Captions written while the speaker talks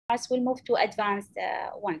will move to advanced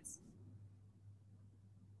ones.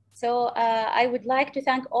 So I would like to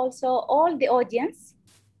thank also all the audience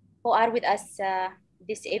who are with us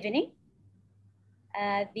this evening.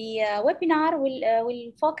 The webinar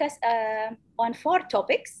will focus on 4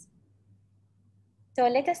 topics. So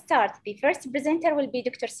let us start. The first presenter will be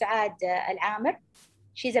Dr. Suad Al-Amer.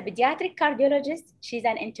 She's a pediatric cardiologist. She's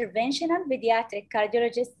an interventional pediatric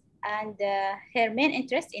cardiologist, and her main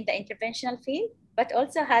interest in the interventional field, but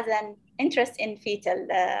also has an interest in fetal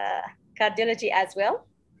cardiology as well.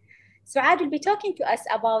 Suad will be talking to us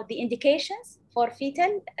about the indications for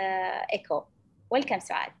fetal echo. Welcome,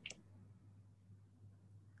 Suad.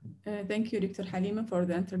 Thank you, Dr. Halima, for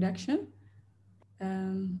the introduction.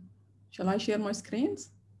 Shall I share my screens?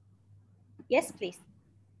 Yes, please.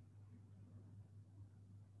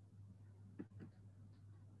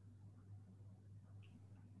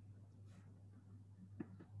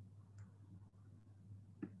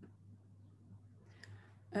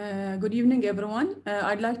 Good evening, everyone.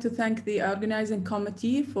 I'd like to thank the organizing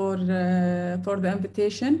committee for the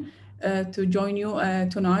invitation to join you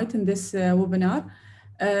tonight in this webinar.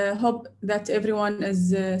 Hope that everyone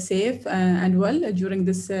is safe and well during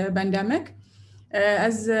this pandemic.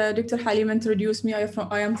 As Dr. Halim introduced me,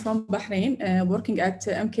 I am from Bahrain, working at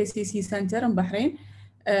MKCC Center in Bahrain,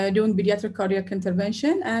 doing pediatric cardiac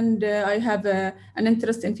intervention, and I have an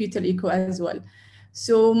interest in fetal echo as well.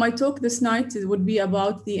 So my talk this night would be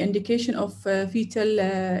about the indication of fetal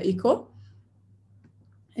echo.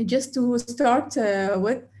 Just to start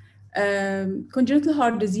with, congenital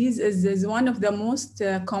heart disease is one of the most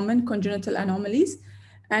common congenital anomalies,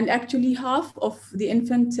 and actually half of the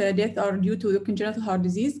infant death are due to the congenital heart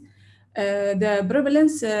disease. The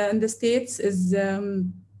prevalence in the States is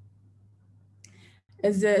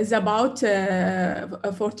about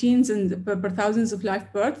 14 per thousands of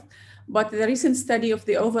live birth. But the recent study of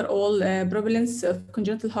the overall prevalence of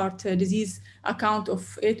congenital heart disease account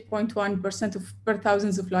of 8.1% per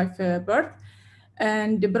thousands of live birth.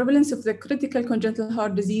 And the prevalence of the critical congenital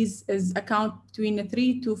heart disease is account between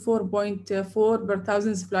 3 to 4.4 per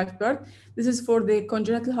thousands of live birth. This is for the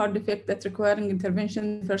congenital heart defect that's requiring intervention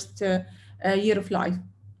in the first year of life.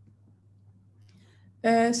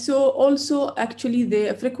 So also actually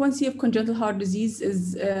the frequency of congenital heart disease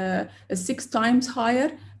is 6 times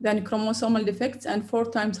higher than chromosomal defects and 4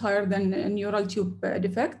 times higher than a neural tube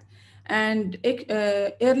defect. And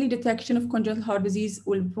early detection of congenital heart disease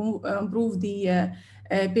will improve the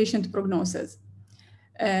patient prognosis.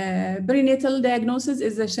 Prenatal diagnosis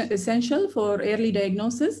is essential for early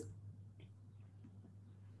diagnosis.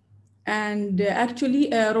 And actually,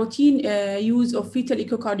 routine use of fetal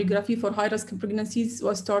echocardiography for high-risk pregnancies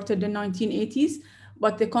was started in the 1980s,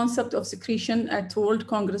 but the concept of secretion at World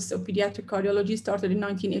Congress of Pediatric Cardiology started in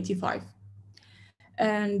 1985.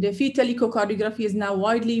 And the fetal echocardiography is now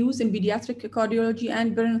widely used in pediatric cardiology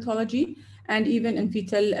and perinatology, and even in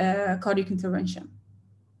fetal cardiac intervention.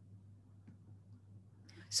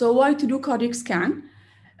 So why to do cardiac scan?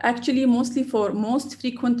 Actually, mostly for most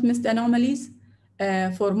frequent missed anomalies,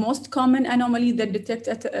 for most common anomaly that detect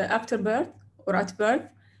after birth or at birth.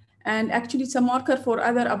 And actually it's a marker for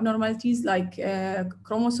other abnormalities like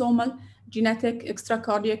chromosomal, genetic,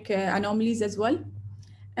 extracardiac anomalies as well.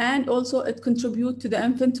 And also it contributes to the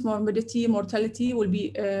infant morbidity, mortality will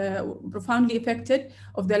be profoundly affected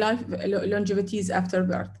of the life longevities after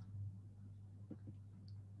birth.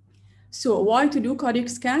 So why to do cardiac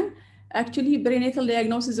scan? Actually, perinatal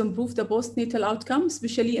diagnosis improves the postnatal outcome,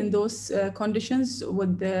 especially in those conditions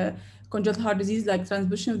with the congenital heart disease like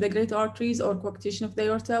transposition of the great arteries or coarctation of the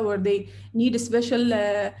aorta, where they need a special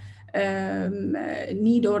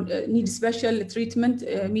need special treatment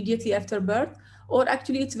immediately after birth. Or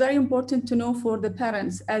actually, it's very important to know for the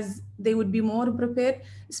parents, as they would be more prepared,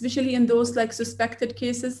 especially in those like suspected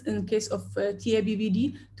cases, in case of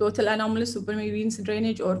TABVD, total anomalous superior venous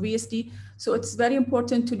drainage, or VSD. So it's very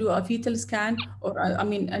important to do a fetal scan, or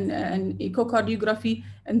an echocardiography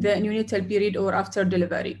in the neonatal period or after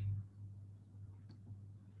delivery.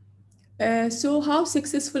 So how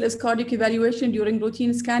successful is cardiac evaluation during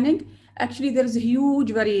routine scanning? Actually, there is a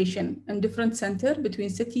huge variation in different centers between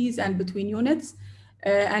cities and between units,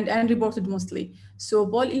 and unreported mostly. So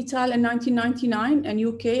Paul et al. In 1999 in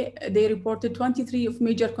UK, they reported 23 of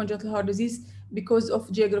major congenital heart disease because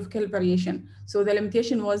of geographical variation. So the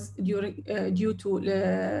limitation was due to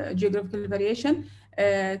geographical variation.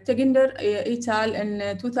 Teginder et al.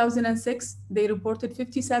 In 2006, they reported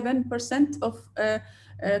 57% of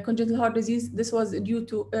congenital heart disease. This was due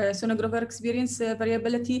to sonographer experience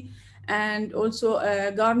variability. And also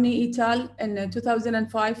Garni et al. In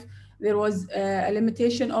 2005, there was a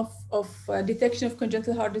limitation of detection of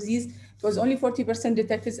congenital heart disease. It was only 40%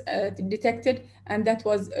 detected, and that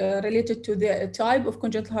was related to the type of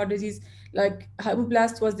congenital heart disease. Like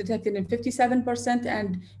hypoblast was detected in 57%,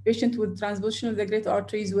 and patients with transposition of the great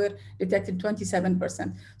arteries were detected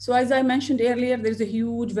 27%. So as I mentioned earlier, there's a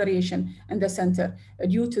huge variation in the center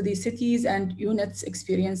due to the cities and units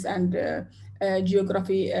experience and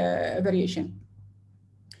geography variation.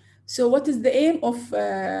 So what is the aim of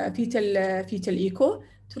fetal echo?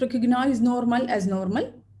 To recognize normal as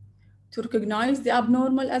normal, to recognize the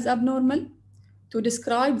abnormal as abnormal, to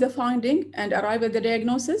describe the finding and arrive at the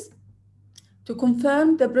diagnosis, to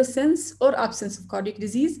confirm the presence or absence of cardiac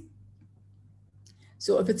disease.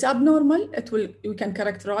 So if it's abnormal, we can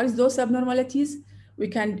characterize those abnormalities. We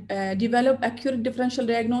can develop accurate differential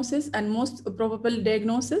diagnosis and most probable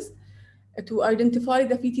diagnosis to identify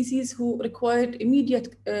the PTCs who required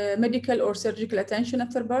immediate medical or surgical attention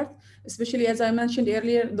after birth, especially as I mentioned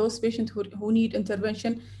earlier, those patients who need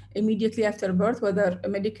intervention immediately after birth, whether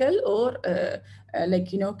medical or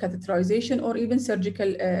catheterization or even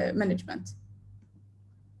surgical management.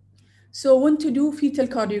 So when to do fetal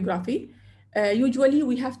cardiography, usually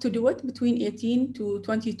we have to do it between 18 to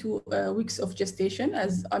 22 weeks of gestation.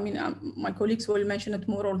 As I mean, my colleagues will mention it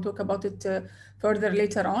more or talk about it further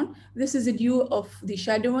later on. This is due of the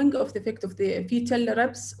shadowing of the effect of the fetal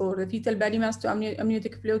reps or the fetal body mass to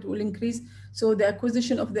amniotic fluid will increase. So the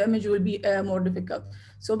acquisition of the image will be more difficult.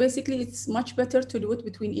 So basically, it's much better to do it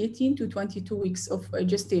between 18 to 22 weeks of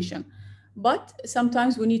gestation. But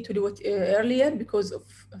sometimes we need to do it earlier because of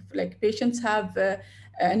like patients have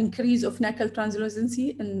an increase of NACL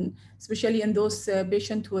translucency, and especially in those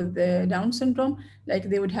patients with Down syndrome, like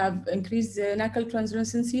they would have increased NACL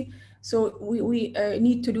translucency. So we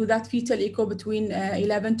need to do that fetal echo between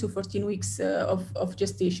 11 to 14 weeks of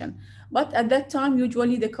gestation. But at that time,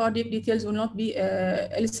 usually the cardiac details will not be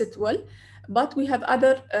elicited well. But we have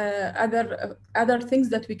other things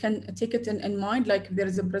that we can take it in mind, like if there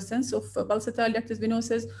is a presence of pulsatile ductus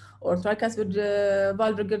venosus or tricuspid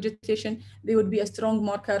valve regurgitation, they would be a strong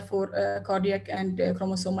marker for cardiac and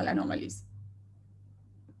chromosomal anomalies.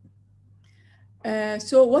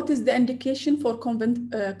 So what is the indication for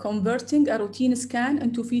converting a routine scan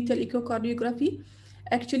into fetal echocardiography?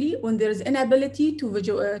 Actually, when there is inability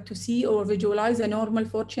to see or visualize a normal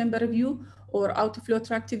four-chamber view or outflow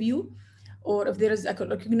tract view, or if there is a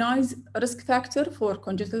recognized risk factor for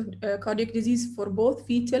congenital cardiac disease for both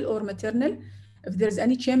fetal or maternal, if there is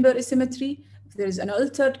any chamber asymmetry, if there is an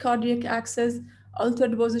altered cardiac axis,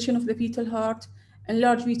 altered position of the fetal heart,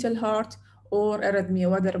 enlarged fetal heart, or arrhythmia,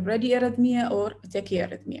 whether bradyarrhythmia or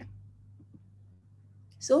tachyarrhythmia.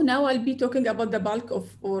 So now I'll be talking about the bulk of,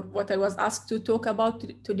 or what I was asked to talk about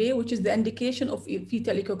today, which is the indication of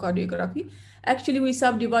fetal echocardiography. Actually, we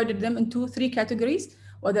subdivided them into three categories,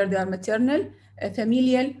 whether they are maternal,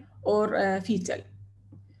 familial, or fetal.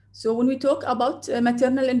 So when we talk about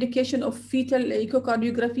maternal indication of fetal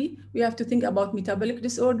echocardiography, we have to think about metabolic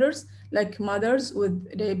disorders like mothers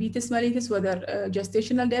with diabetes mellitus, whether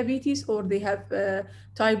gestational diabetes or they have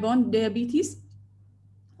type 1 diabetes,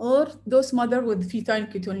 or those mothers with fetal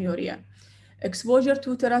ketonuria. Exposure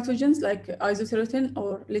to teratogens like isoteritin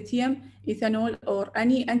or lithium, ethanol, or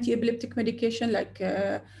any anti-epileptic medication like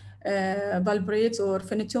valproates or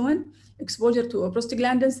phenytoin. Exposure to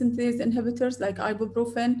prostaglandin synthase inhibitors like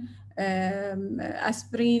ibuprofen,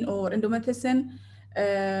 aspirin, or indomethacin.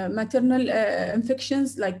 Maternal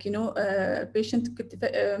infections like patient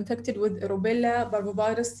infected with rubella,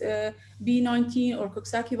 parvovirus B19, or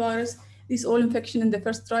Coxsackie virus. These all infection in the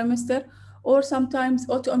first trimester, or sometimes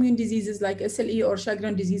autoimmune diseases like SLE or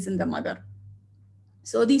Sjogren disease in the mother.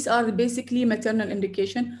 So these are basically maternal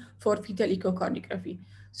indication for fetal echocardiography.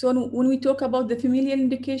 So when we talk about the familial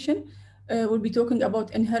indication, we'll be talking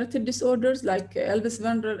about inherited disorders like Elvis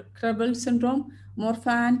van Crabbe syndrome,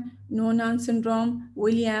 Morfan, Noonan syndrome,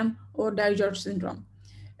 William, or Dyeger syndrome.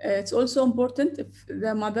 It's also important if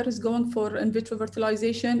the mother is going for in vitro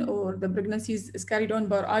fertilization or the pregnancy is carried on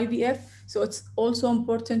by IVF. So it's also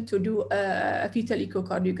important to do a fetal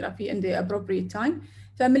echocardiography in the appropriate time.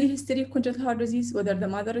 Family history of congenital heart disease, whether the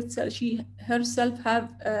mother itself, she herself have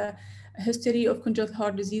a history of congenital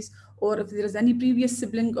heart disease, or if there is any previous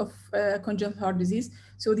sibling of congenital heart disease.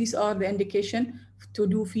 So these are the indication to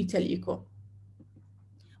do fetal echo.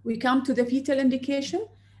 We come to the fetal indication.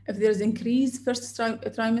 If there is increased first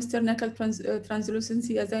trimester NACL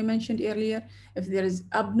translucency, as I mentioned earlier, if there is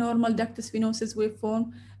abnormal ductus venosus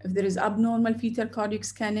waveform, if there is abnormal fetal cardiac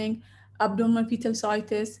scanning, abnormal fetal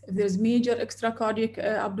situs, if there's major extracardiac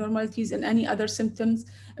abnormalities and any other symptoms,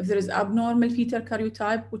 if there is abnormal fetal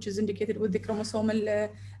karyotype, which is indicated with the chromosomal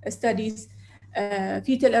studies,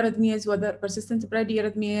 fetal arrhythmias, whether persistent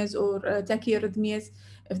bradyarrhythmias or tachyarrhythmias,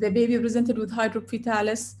 if the baby presented with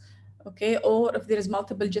hydrocephalus, okay, or if there is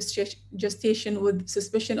multiple gestation with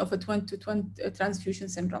suspicion of a twin-to-twin transfusion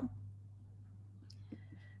syndrome.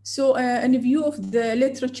 So in view of the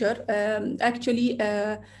literature, actually,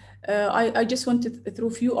 I just wanted through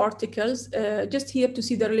a few articles, just here to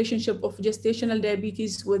see the relationship of gestational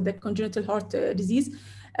diabetes with the congenital heart disease.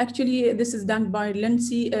 Actually, this is done by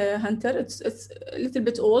Lindsay Hunter. It's a little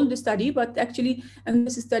bit old, the study, but actually in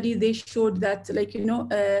this study, they showed that, like,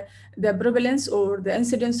 the prevalence or the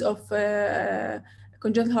incidence of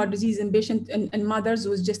congenital heart disease in patients and mothers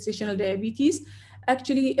with gestational diabetes.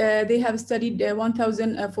 Actually, they have studied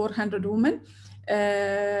 1,400 women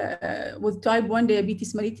with type 1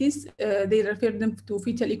 diabetes mellitus. They referred them to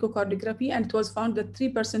fetal echocardiography, and it was found that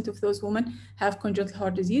 3% of those women have congenital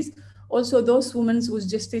heart disease. Also, those women with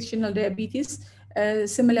gestational diabetes,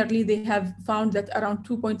 similarly, they have found that around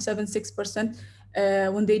 2.76%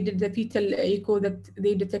 when they did the fetal echo that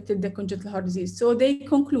they detected the congenital heart disease. So they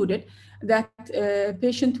concluded that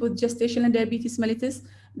patients with gestational diabetes mellitus,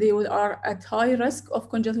 they are at high risk of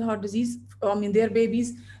congenital heart disease, their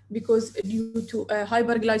babies, because due to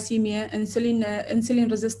hyperglycemia, insulin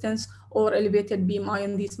resistance, or elevated BMI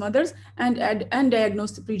in these mothers, and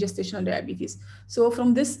undiagnosed pregestational diabetes. So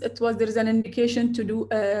from this, there is an indication to do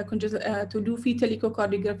fetal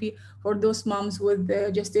echocardiography for those moms with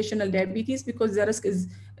gestational diabetes, because the risk is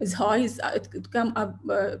high. It could come up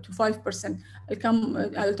to 5%.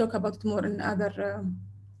 I'll talk about it more in other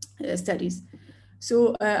studies.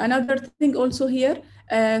 So another thing also here,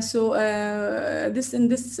 in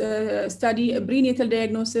this study, prenatal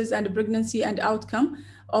diagnosis and pregnancy and outcome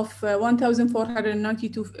of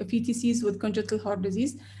 1,492 fetuses with congenital heart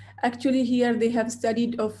disease. Actually, here they have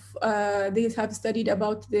studied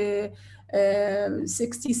about the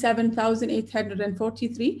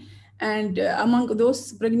 67,843. And among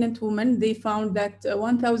those pregnant women, they found that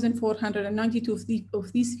 1,492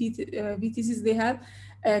 of these fetuses, they have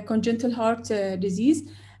congenital heart disease.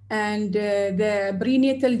 And the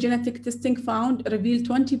prenatal genetic testing revealed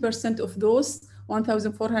 20% of those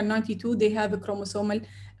 1,492, they have chromosomal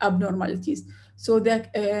abnormalities. So the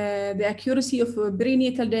accuracy of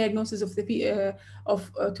prenatal diagnosis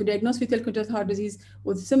to diagnose fetal congenital heart disease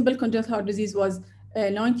with simple congenital heart disease was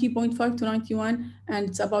 90.5 to 91, and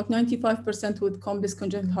it's about 95% with complex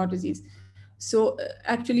congenital heart disease. So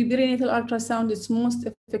actually, perinatal ultrasound is most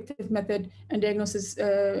effective method in diagnosis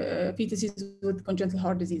fetuses with congenital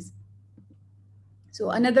heart disease. So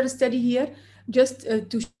another study here, just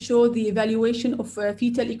to show the evaluation of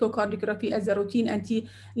fetal echocardiography as a routine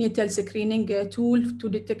antenatal screening tool to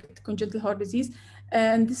detect congenital heart disease.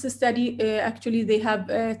 And this study, actually, they have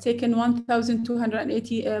taken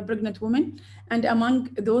 1,280 pregnant women. And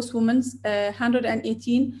among those women,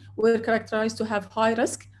 118 were characterized to have high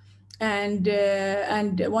risk, and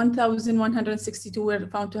 1,162 were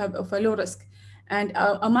found to have of a low risk. And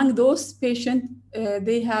among those patients,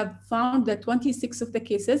 they have found that 26 of the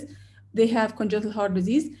cases, they have congenital heart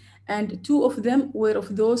disease, and 2 of them were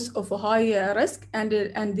of those of a high risk, and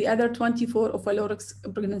the other 24 of a low risk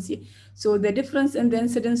pregnancy. So the difference in the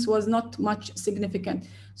incidence was not much significant.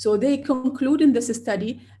 So they conclude in this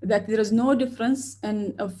study that there is no difference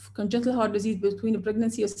of congenital heart disease between a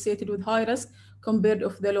pregnancy associated with high risk compared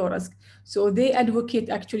of the low risk. So they advocate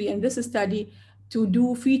actually in this study to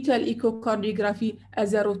do fetal echocardiography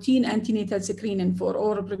as a routine antenatal screening for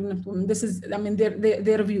all pregnant women. This is,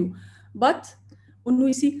 their view. But when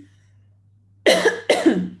we see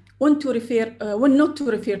when not to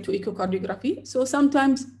refer to echocardiography, so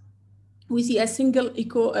sometimes we see a single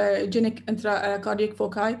echogenic intracardiac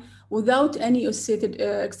foci without any associated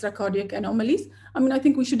extracardiac anomalies. I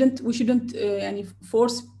think we shouldn't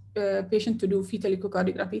force patient to do fetal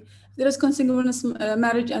echocardiography. There is consanguineous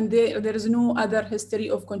marriage, and there is no other history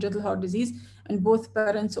of congenital heart disease in both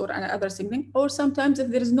parents or other sibling, or sometimes if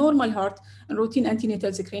there is normal heart and routine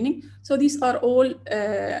antenatal screening. So these are all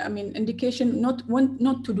indication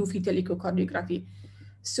not to do fetal echocardiography.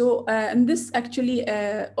 So and this actually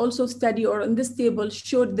also study, or in this table,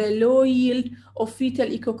 showed the low yield of fetal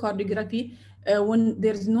echocardiography when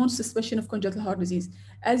there is no suspicion of congenital heart disease.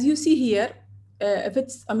 As you see here, if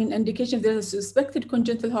it's, indication if there's a suspected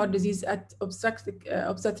congenital heart disease at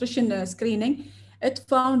obstetrician screening, it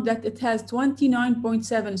found that it has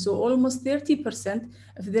 29.7, so almost 30%.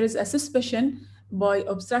 If there is a suspicion, by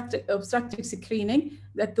obstructive screening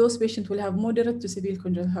that those patients will have moderate to severe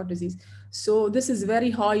congenital heart disease. So this is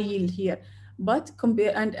very high yield here. But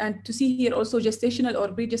compare and to see here also gestational or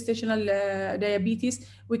pre-gestational diabetes,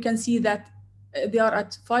 we can see that they are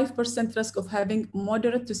at 5% risk of having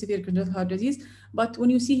moderate to severe congenital heart disease. But when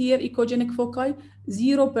you see here echogenic foci,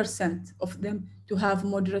 0% of them to have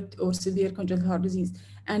moderate or severe congenital heart disease.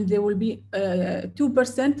 And there will be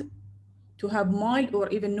 2% to have mild or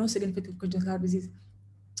even no significant congenital heart disease.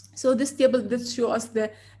 So this table, this shows us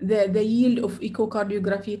the yield of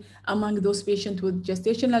echocardiography among those patients with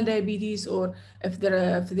gestational diabetes, or if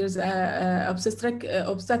there's a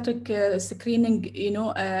obstetric screening,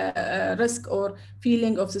 risk or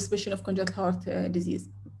feeling of suspicion of congenital heart disease.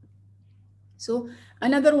 So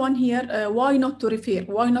another one here, why not to refer?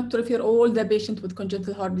 Why not to refer all the patients with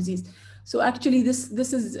congenital heart disease? So actually this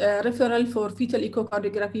is a referral for fetal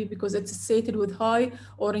echocardiography because it's associated with high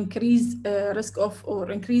or increased risk of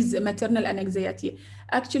or increased maternal anxiety.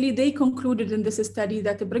 Actually, they concluded in this study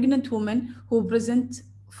that a pregnant woman who present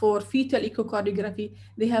for fetal echocardiography,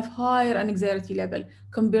 they have higher anxiety level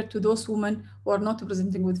compared to those women who are not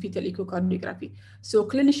presenting with fetal echocardiography. So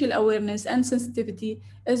clinical awareness and sensitivity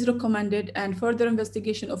is recommended, and further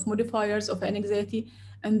investigation of modifiers of anxiety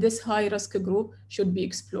in this high risk group should be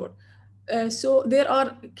explored. So there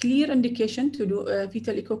are clear indication to do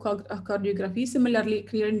fetal echocardiography. Similarly,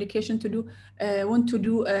 clear indication to do want to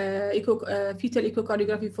do fetal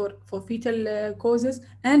echocardiography for fetal causes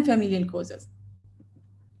and familial causes.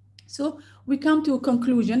 So we come to a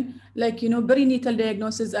conclusion, like, perinatal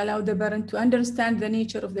diagnosis allow the parent to understand the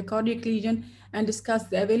nature of the cardiac lesion and discuss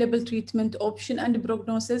the available treatment option and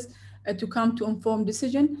prognosis to come to informed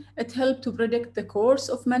decision. It helps to predict the course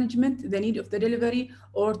of management, the need of the delivery,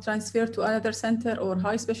 or transfer to another center or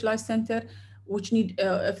high specialized center, which need,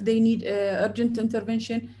 if they need urgent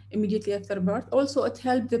intervention immediately after birth. Also, it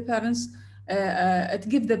helps the parents, it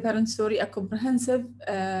gives the parents, a comprehensive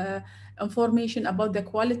information about the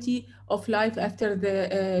quality of life after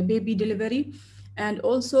the baby delivery. And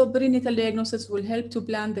also perinatal diagnosis will help to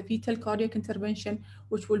plan the fetal cardiac intervention,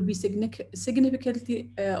 which will be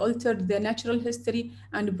significantly alter the natural history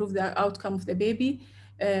and improve the outcome of the baby.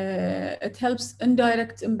 It helps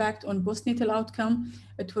indirect impact on postnatal outcome.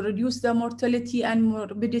 It will reduce the mortality and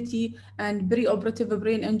morbidity and preoperative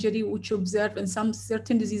brain injury, which observed in some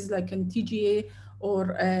certain diseases like in TGA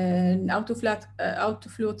or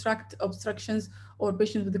outflow tract obstructions or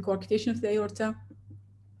patients with the coarctation of the aorta.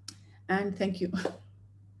 And thank you.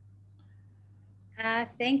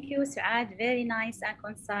 Thank you, Suad. Very nice and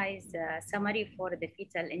concise summary for the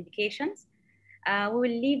fetal indications. We will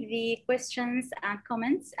leave the questions and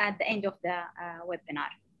comments at the end of the webinar.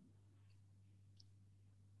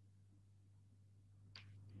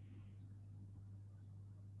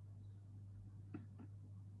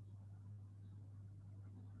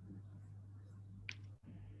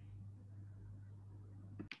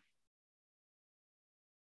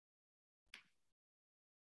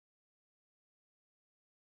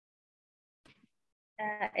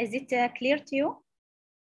 Is it clear to you?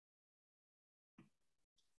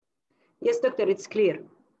 Yes, doctor, it's clear.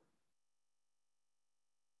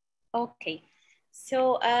 Okay,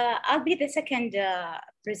 so I'll be the second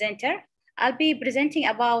presenter. I'll be presenting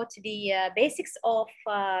about the basics of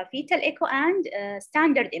fetal echo and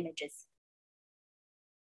standard images.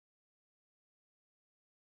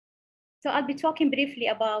 So I'll be talking briefly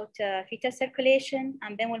about fetal circulation,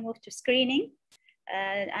 and then we'll move to screening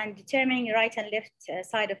and determining right and left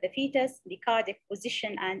side of the fetus, the cardiac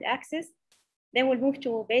position and axis. Then we'll move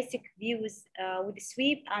to basic views with the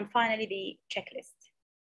sweep, and finally the checklist.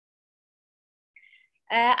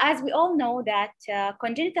 As we all know that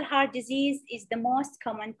congenital heart disease is the most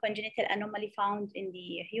common congenital anomaly found in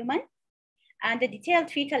the human, and the detailed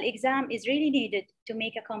fetal exam is really needed to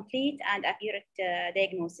make a complete and accurate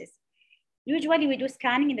diagnosis. Usually we do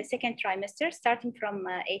scanning in the second trimester, starting from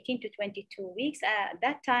 18 to 22 weeks. At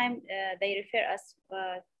that time, they refer us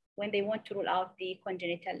when they want to rule out the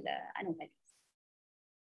congenital anomalies.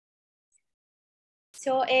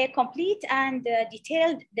 So a complete and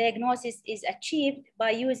detailed diagnosis is achieved by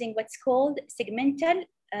using what's called segmental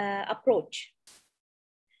approach.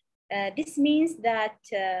 This means that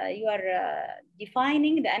you are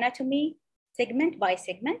defining the anatomy segment by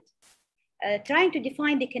segment, trying to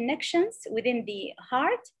define the connections within the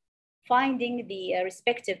heart, finding the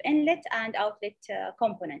respective inlet and outlet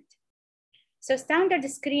component. So standard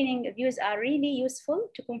screening views are really useful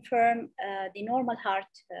to confirm the normal heart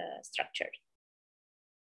structure.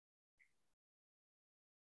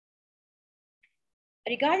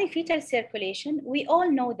 Regarding fetal circulation, we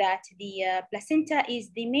all know that the placenta is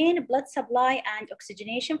the main blood supply and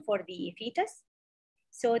oxygenation for the fetus.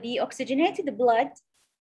 So the oxygenated blood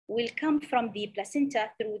will come from the placenta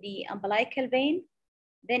through the umbilical vein,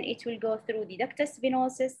 then it will go through the ductus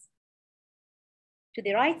venosus to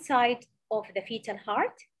the right side of the fetal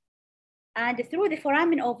heart, and through the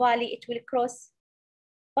foramen ovale, it will cross,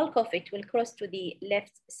 bulk of it will cross to the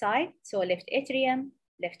left side, so left atrium,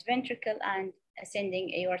 left ventricle, and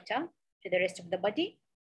ascending aorta to the rest of the body.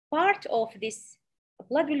 Part of this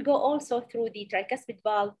blood will go also through the tricuspid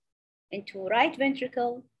valve into right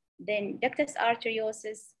ventricle, then ductus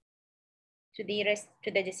arteriosus to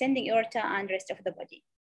the descending aorta and rest of the body.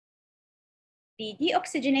 The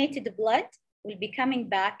deoxygenated blood will be coming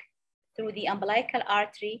back through the umbilical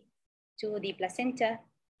artery to the placenta,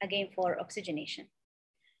 again for oxygenation.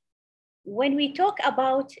 When we talk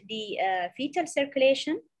about the fetal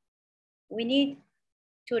circulation, we need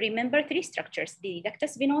to remember three structures: the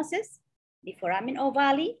ductus venosus, the foramen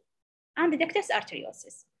ovale, and the ductus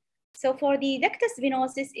arteriosus. So for the ductus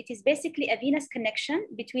venosus, it is basically a venous connection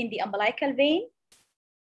between the umbilical vein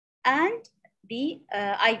and the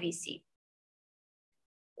IVC.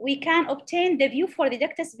 We can obtain the view for the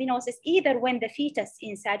ductus venosus either when the fetus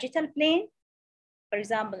in sagittal plane, for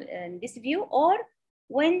example, in this view, or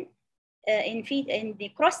when in the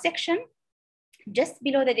cross section, just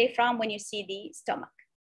below the diaphragm when you see the stomach.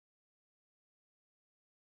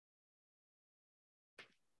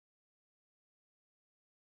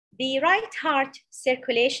 The right heart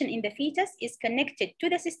circulation in the fetus is connected to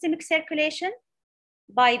the systemic circulation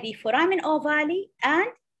by the foramen ovale and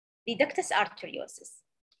the ductus arteriosus.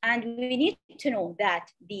 And we need to know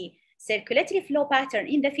that the circulatory flow pattern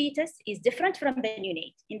in the fetus is different from the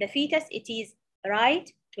neonate. In the fetus, it is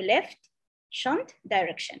right to left, shunt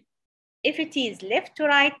direction. If it is left to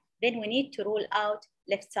right, then we need to rule out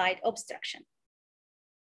left side obstruction.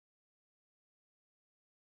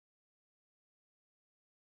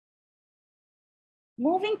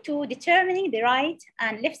 Moving to determining the right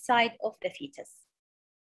and left side of the fetus.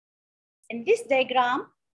 In this diagram,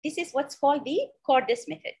 this is what's called the Cordis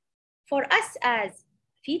method. For us as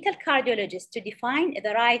fetal cardiologists to define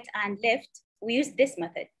the right and left, we use this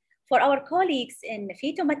method. For our colleagues in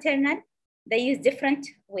feto-maternal, they use different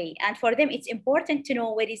way. And for them, it's important to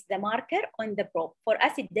know where is the marker on the probe. For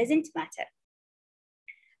us, it doesn't matter.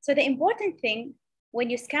 So the important thing when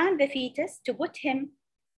you scan the fetus to put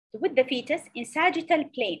the fetus in sagittal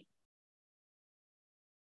plane,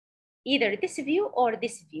 either this view or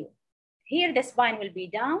this view. Here the spine will be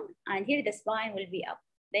down and here the spine will be up.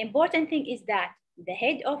 The important thing is that the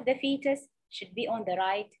head of the fetus should be on the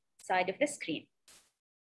right side of the screen.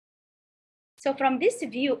 So from this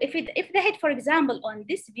view, if the head, for example, on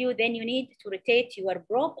this view, then you need to rotate your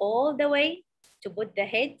probe all the way to put the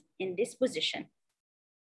head in this position.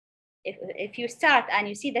 If you start and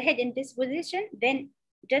you see the head in this position, then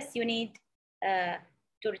just you need to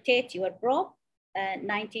rotate your probe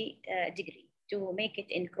 90 degrees to make it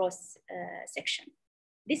in cross section.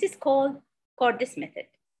 This is called Cordis method.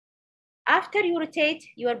 After you rotate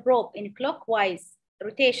your probe in clockwise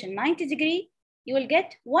rotation 90 degrees, you will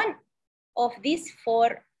get one of these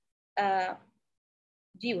four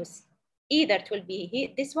views. Either it will be here,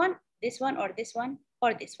 this one, or this one,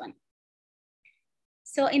 or this one.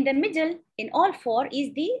 So in the middle, in all four,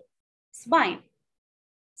 is the spine.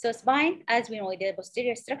 So spine, as we know, the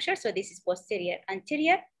posterior structure. So this is posterior,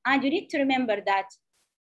 anterior. And you need to remember that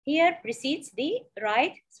here precedes the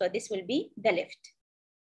right. So this will be the left.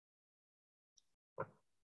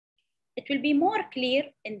 It will be more clear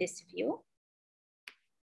in this view.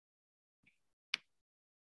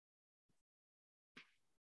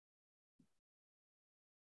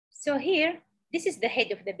 So here, this is the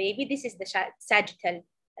head of the baby. This is the sagittal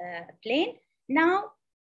plane. Now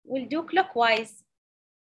we'll do clockwise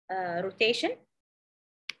rotation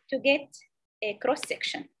to get a cross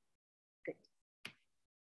section. Good.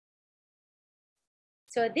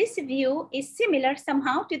 So this view is similar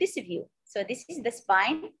somehow to this view. So this is the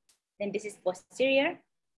spine, then this is posterior,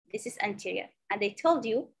 this is anterior. And I told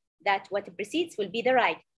you that what precedes will be the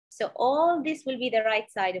right. So all this will be the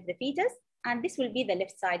right side of the fetus, and this will be the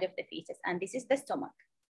left side of the fetus, and this is the stomach.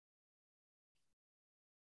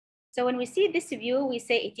 So when we see this view, we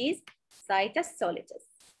say it is situs soletus.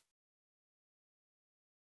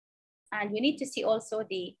 And we need to see also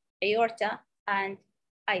the aorta and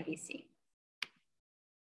IVC.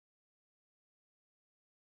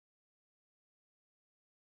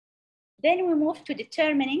 Then we move to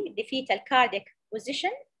determining the fetal cardiac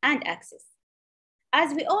position and axis.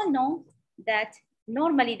 As we all know that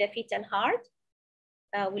normally the fetal heart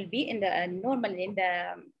will be in the normally in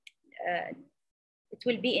the it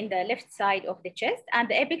will be in the left side of the chest, and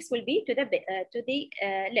the apex will be to the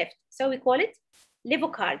left. So we call it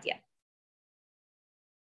levocardia.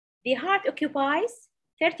 The heart occupies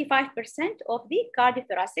 35% of the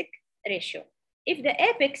cardiothoracic ratio. If the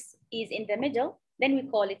apex is in the middle, then we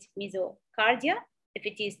call it mesocardia. If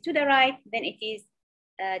it is to the right, then it is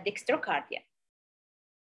dextrocardia.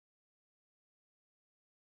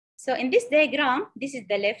 So in this diagram, this is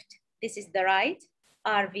the left, this is the right,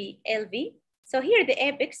 RV, LV. So here the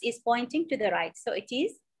apex is pointing to the right. So it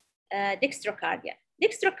is dextrocardia.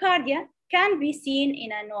 Dextrocardia can be seen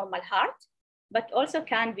in a normal heart, but also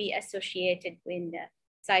can be associated with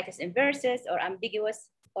situs inversus or ambiguous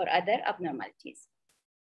or other abnormalities.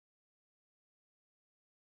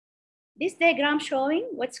 This diagram showing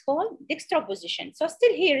what's called dextroposition. So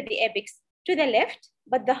still here the apex to the left,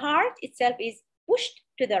 but the heart itself is pushed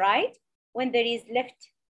to the right when there is left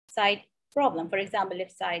side problem. For example,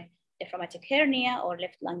 left side diaphragmatic hernia or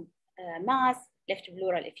left lung mass, left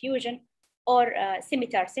pleural effusion, or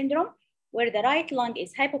scimitar syndrome, where the right lung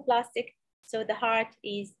is hypoplastic, so the heart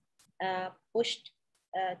is pushed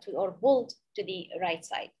or pulled to the right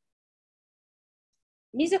side.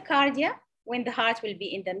 Mesocardia, when the heart will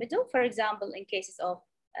be in the middle, for example, in cases of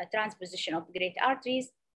transposition of great arteries,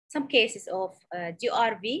 some cases of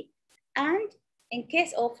DRV, and in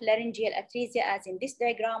case of laryngeal atresia, as in this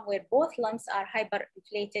diagram, where both lungs are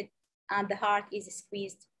hyperinflated and the heart is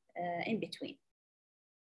squeezed in between.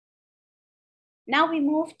 Now we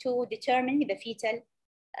move to determining the fetal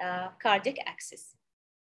cardiac axis.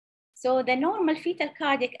 So the normal fetal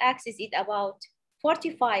cardiac axis is about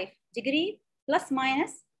 45 degrees plus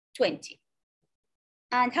minus 20.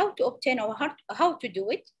 And how to obtain or how to do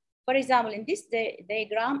it? For example, in this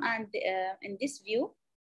diagram and in this view,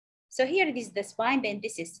 so here it is the spine, then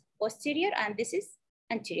this is posterior and this is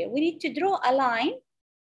anterior. We need to draw a line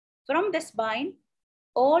from the spine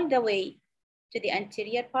all the way to the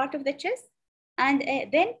anterior part of the chest, and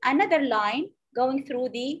then another line going through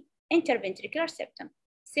the interventricular septum.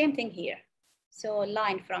 Same thing here. So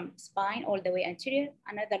line from spine all the way anterior,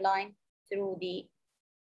 another line through the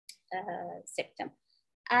septum.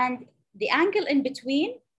 And the angle in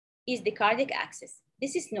between is the cardiac axis.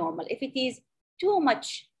 This is normal. If it is too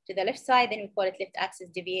much to the left side, then we call it left axis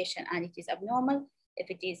deviation and it is abnormal. If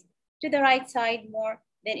it is to the right side more,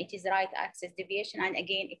 then it is right axis deviation and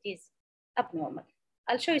again it is abnormal.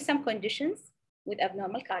 I'll show you some conditions with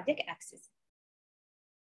abnormal cardiac axis.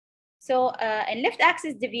 So in left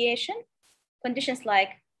axis deviation, conditions like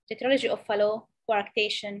tetralogy of Fallot,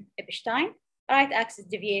 coarctation, Epstein, right axis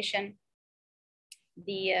deviation,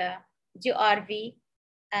 the DRV,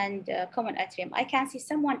 and common atrium. I can see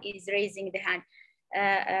someone is raising the hand.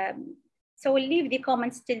 So we'll leave the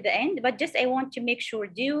comments till the end, but just I want to make sure,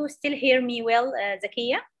 do you still hear me well,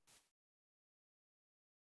 Zakia?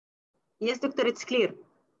 Yes, doctor, it's clear.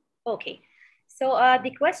 Okay, so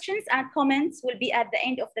the questions and comments will be at the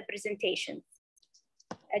end of the presentation.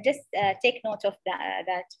 Just take note of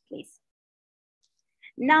that, please.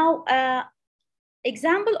 Now,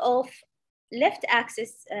 example of left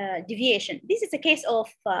axis deviation. This is a case of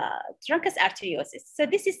truncus arteriosus. So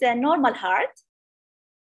this is a normal heart,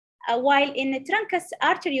 while in the truncus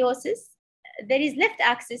arteriosus, there is left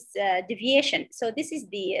axis deviation. So this is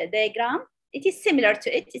the diagram. It is similar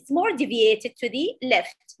to it. It's more deviated to the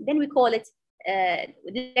left. Then we call it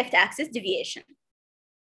left axis deviation.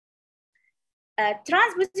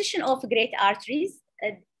 Transposition of great arteries,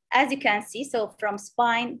 as you can see, so from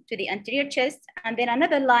spine to the anterior chest, and then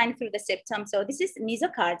another line through the septum. So this is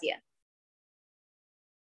mesocardia.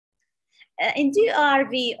 In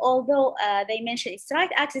DRV, although they mentioned it's right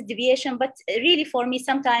axis deviation, but really for me,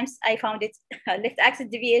 sometimes I found it left axis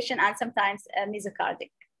deviation and sometimes mesocardic.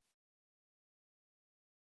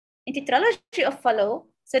 In tetralogy of Fallot,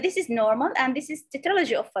 so this is normal and this is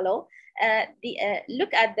tetralogy of Fallot.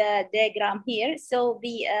 Look at the diagram here. So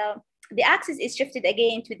the axis is shifted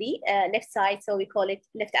again to the left side, so we call it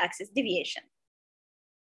left axis deviation.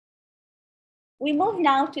 We move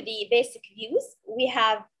now to the basic views. We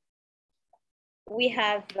have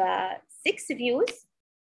 6 views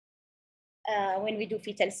when we do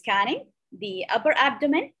fetal scanning: the upper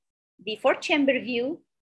abdomen, the 4-chamber view,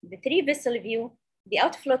 the 3-vessel view, the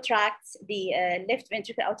outflow tracts, the left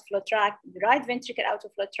ventricle outflow tract, the right ventricle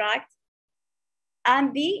outflow tract,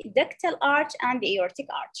 and the ductal arch and the aortic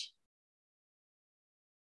arch.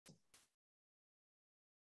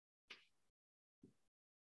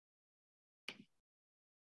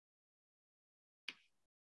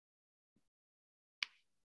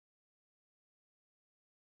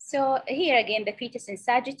 So here again, the fetus in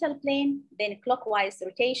sagittal plane, then clockwise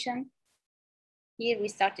rotation. Here we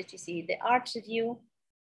started to see the arch view.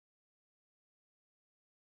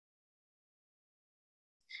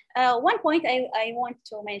 One point I want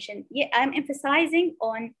to mention, yeah, I'm emphasizing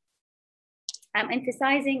on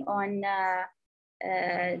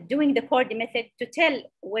doing the Cordy method to tell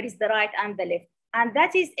where is the right and the left. And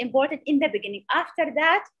that is important in the beginning. After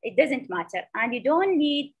that, it doesn't matter. And you don't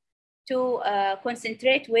need to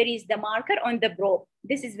concentrate where is the marker on the probe.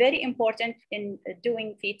 This is very important in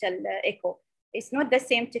doing fetal echo. It's not the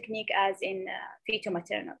same technique as in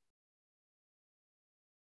feto-maternal.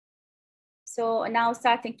 So now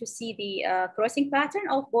starting to see the crossing pattern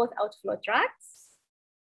of both outflow tracts,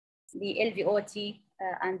 the LVOT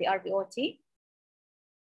and the RVOT.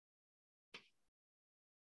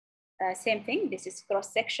 Same thing, this is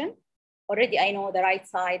cross section. Already I know the right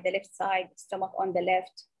side, the left side, stomach on the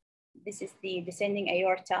left. This is the descending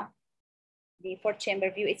aorta, the 4-chamber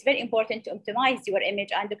view. It's very important to optimize your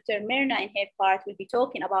image, and Dr. Myrna in her part will be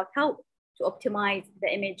talking about how to optimize the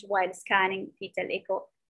image while scanning fetal echo.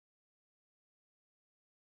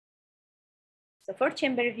 So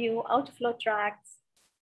 4-chamber view, outflow tracts,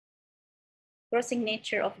 crossing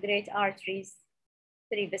nature of great arteries,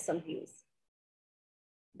 3 vessel views.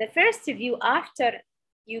 The first view after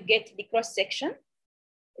you get the cross section,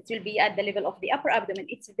 it will be at the level of the upper abdomen.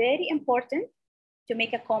 It's very important to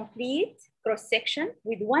make a complete cross section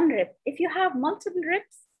with 1 rib. If you have multiple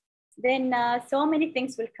ribs, then so many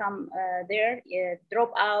things will come there,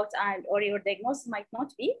 drop out, or your diagnosis might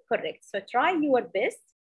not be correct. So try your best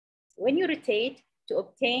when you rotate to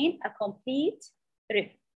obtain a complete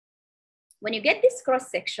rib. When you get this cross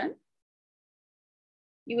section,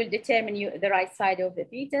 you will determine the right side of the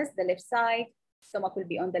fetus, the left side, stomach will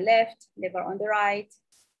be on the left, liver on the right.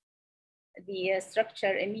 The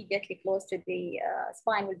structure immediately close to the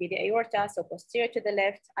spine will be the aorta, so posterior to the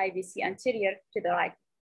left, IVC anterior to the right.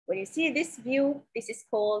 When you see this view, this is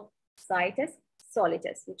called situs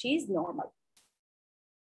solitus, which is normal.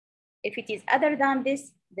 If it is other than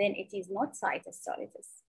this, then it is not situs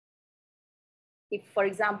solitus. If, for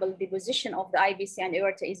example, the position of the IVC and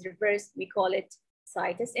aorta is reversed, we call it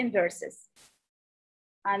situs inversus.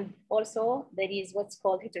 And also there is what's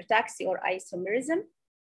called heterotaxy or isomerism.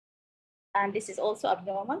 And this is also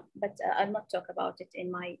abnormal, but I'll not talk about it in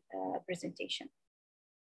my presentation.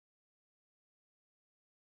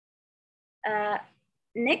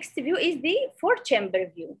 Next view is the 4-chamber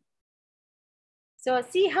view. So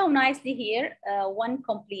see how nicely here, 1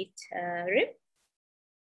 complete rib,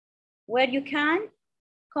 where you can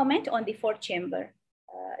comment on the 4-chamber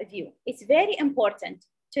view. It's very important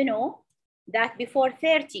to know that before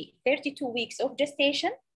 32 weeks of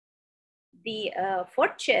gestation, the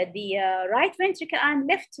right ventricle and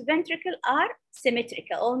left ventricle are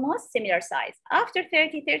symmetrical, almost similar size. After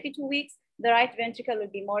 32 weeks, the right ventricle will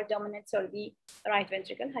be more dominant, so the right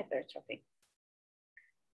ventricle hypertrophy.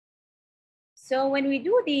 So when we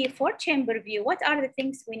do the 4-chamber view, what are the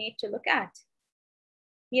things we need to look at?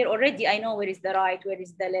 Here already I know where is the right, where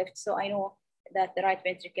is the left, so I know that the right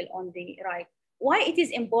ventricle on the right. Why it is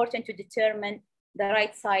important to determine the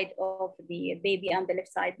right side of the baby and the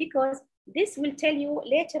left side? Because this will tell you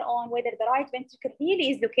later on whether the right ventricle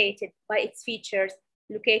really is located by its features,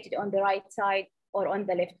 located on the right side or on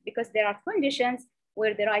the left, because there are conditions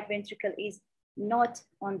where the right ventricle is not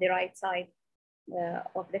on the right side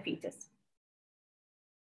of the fetus.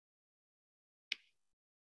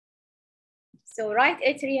 So right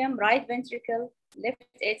atrium, right ventricle, left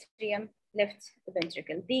atrium, left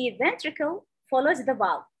ventricle. The ventricle follows the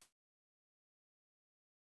valve.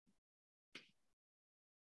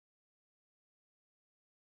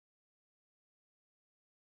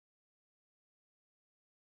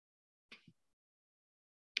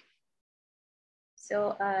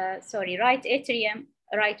 So, sorry, right atrium,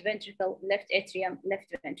 right ventricle, left atrium,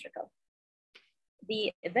 left ventricle.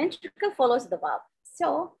 The ventricle follows the valve.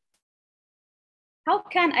 So, how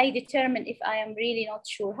can I determine if I am really not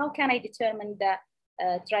sure? How can I determine the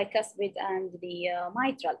tricuspid and the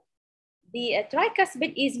mitral? The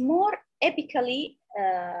tricuspid is more apically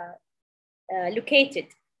located,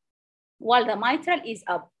 while the mitral is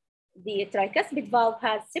up. The tricuspid valve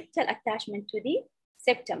has septal attachment to the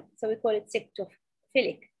septum, so we call it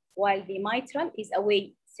septophilic, while the mitral is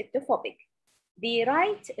away, septophobic. The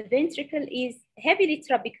right ventricle is heavily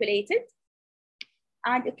trabeculated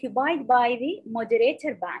and occupied by the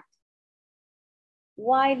moderator band,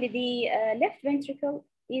 while the left ventricle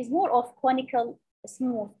is more of conical,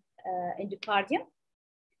 smooth endocardium.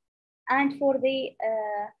 And for the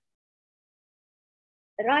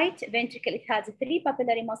right ventricle, it has 3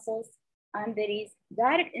 papillary muscles and there is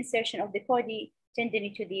direct insertion of the Cody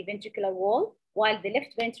tendon to the ventricular wall, while the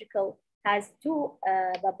left ventricle has two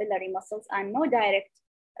papillary muscles and no direct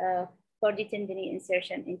Cody tendon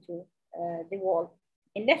insertion into the wall.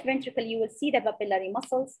 In left ventricle, you will see the papillary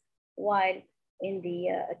muscles, while in the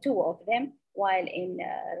two of them, while in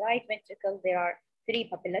right ventricle, there are 3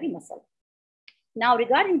 papillary muscles. Now,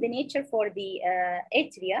 regarding the nature for the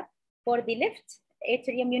atria, for the left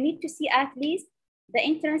atrium, you need to see at least the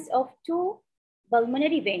entrance of 2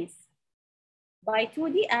 pulmonary veins by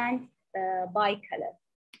 2D and by color.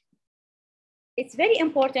 It's very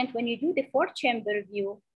important when you do the 4-chamber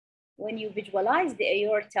view, when you visualize the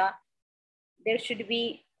aorta, there should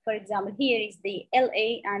be, for example, here is the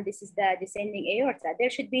LA and this is the descending aorta. There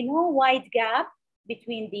should be no wide gap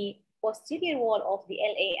between the posterior wall of the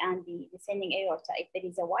LA and the descending aorta. If there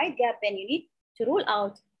is a wide gap, then you need to rule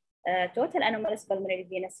out total anomalous pulmonary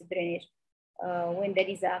venous drainage when there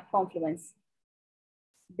is a confluence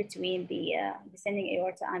between the descending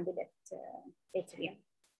aorta and the left atrium.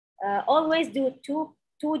 Always do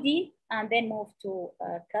 2D and then move to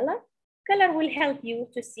color. Color will help you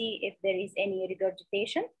to see if there is any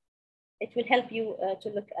regurgitation. It will help you to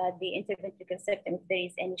look at the interventricular septum if there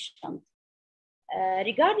is any shunt.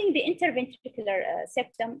 Regarding the interventricular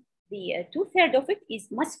septum, the 2/3 of it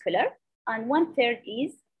is muscular and 1/3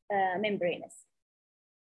 is membranous.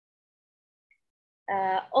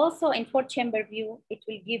 Also in 4-chamber view, it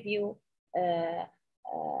will give you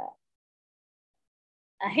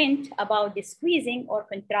a hint about the squeezing or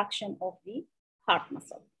contraction of the heart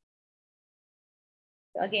muscle.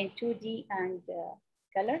 So again, 2D and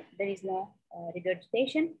color, there is no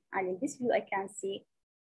regurgitation. And in this view, I can see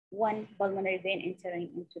 1 pulmonary vein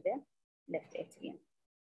entering into the left atrium.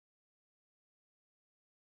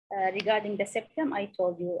 Regarding the septum, I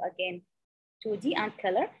told you again, 2D and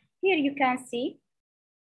color. Here you can see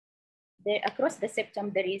there, across the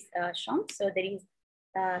septum, there is a shunt. So there is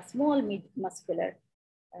a small mid-muscular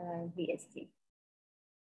VSD.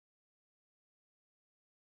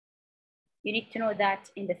 You need to know that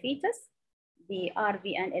in the fetus, the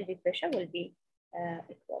RV and LV pressure will be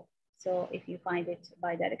equal. So if you find it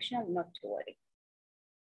bidirectional, not to worry.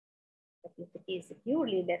 But if it is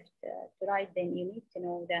purely left to right, then you need to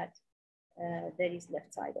know that there is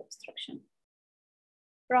left side obstruction.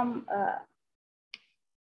 From,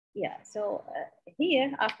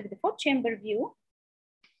 here, after the 4-chamber view,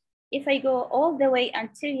 if I go all the way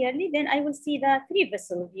anteriorly, then I will see the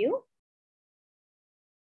 3-vessel view.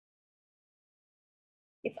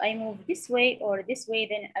 If I move this way or this way,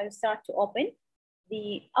 then I will start to open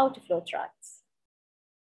the outflow tracts.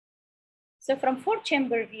 So from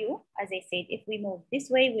 4-chamber view, as I said, if we move this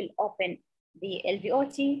way, we'll open the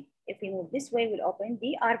LVOT. If we move this way, we'll open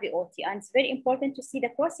the RVOT. And it's very important to see the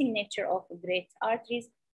crossing nature of great arteries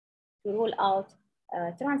to rule out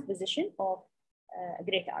transposition of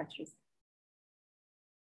great arteries.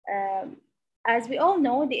 As we all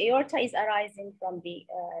know, the aorta is arising from the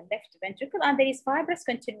left ventricle, and there is fibrous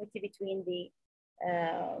continuity between the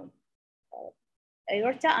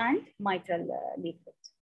aorta and mitral leaflet.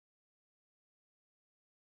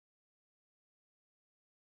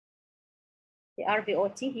 The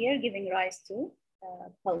RVOT here giving rise to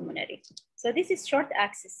pulmonary. So this is short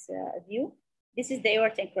axis view. This is the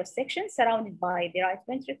aorta in cross section surrounded by the right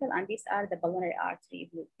ventricle, and these are the pulmonary artery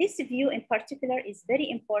view. This view in particular is very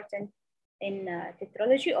important in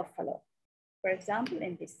tetralogy of Fallot. For example,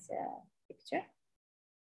 in this picture.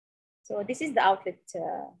 So this is the outlet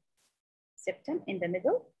septum in the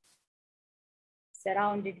middle,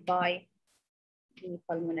 surrounded by the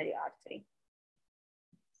pulmonary artery.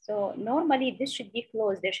 So normally this should be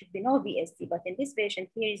closed. There should be no VSD, but in this patient,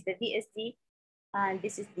 here is the VSD, and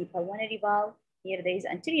this is the pulmonary valve. Here there is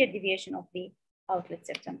anterior deviation of the outlet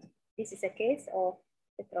septum. This is a case of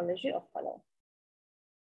tetralogy of Fallot.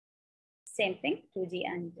 Same thing, 2D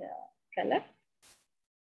and color.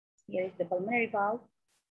 Here is the pulmonary valve,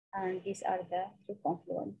 and these are the 2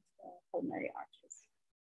 confluent pulmonary arteries.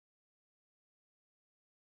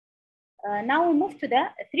 Now we move to the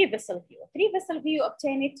 3-vessel view. 3-vessel view,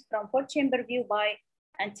 obtain it from 4-chamber view by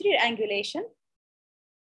anterior angulation.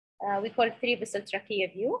 We call it 3-vessel trachea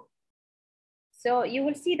view. So you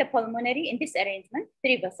will see the pulmonary in this arrangement,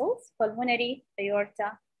 3 vessels, pulmonary,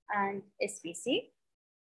 aorta, and SVC.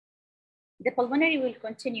 The pulmonary will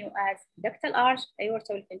continue as ductal arch,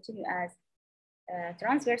 aorta will continue as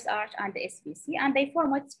transverse arch, and the SVC, and they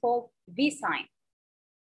form what's called V sign.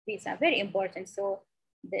 V sign, very important. So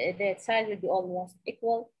the size will be almost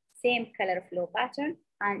equal, same color flow pattern,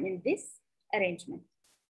 and in this arrangement.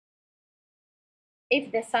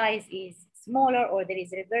 If the size is smaller or there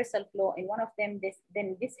is reversal flow in one of them,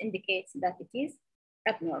 then this indicates that it is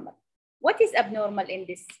abnormal. What is abnormal in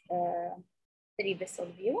this three vessel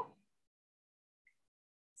view?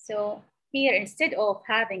 So here, instead of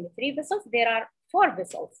having three vessels, there are four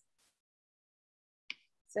vessels.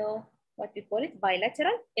 So what we call it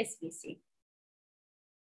bilateral SVC.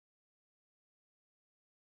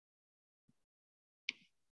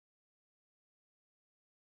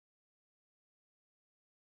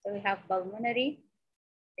 So we have pulmonary,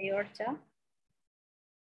 aorta,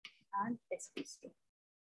 and SVC.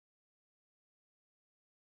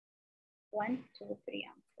 1, 2, 3,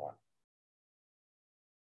 and 4.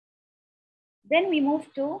 Then we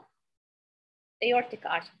move to aortic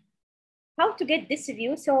arch. How to get this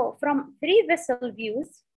view? So from three vessel view,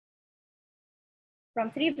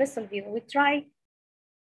 we try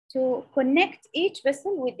to connect each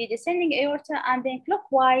vessel with the descending aorta and then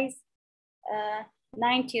clockwise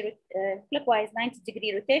 90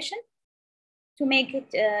 degree rotation to make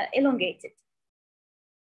it elongated.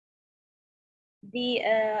 The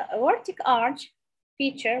aortic arch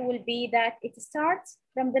feature will be that it starts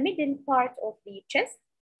from the middle part of the chest.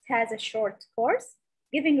 It has a short course,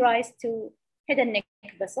 giving rise to head and neck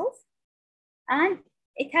vessels. And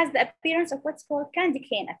it has the appearance of what's called candy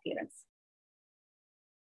cane appearance.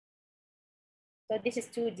 So this is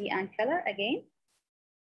 2D and color again.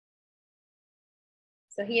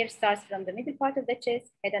 So here starts from the middle part of the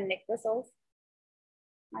chest, head and neck vessels,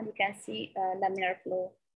 and you can see laminar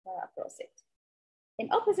flow across it.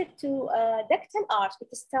 In opposite to ductal arch,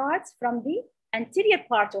 it starts from the anterior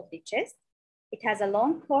part of the chest. It has a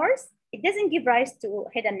long course. It doesn't give rise to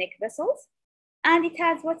head and neck vessels, and it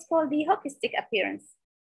has what's called the hockey stick appearance.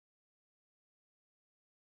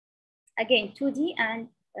 Again, 2D and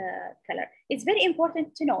color. It's very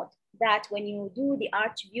important to note that when you do the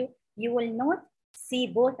arch view, you will not see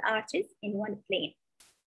both arches in one plane.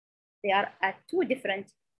 They are at two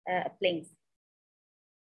different planes.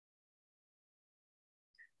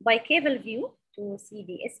 Bicaval view to see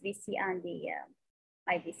the SVC and the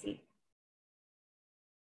IVC.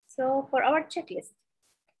 So for our checklist,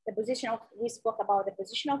 the position of, we spoke about the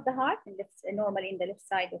position of the heart, and that's normally in the left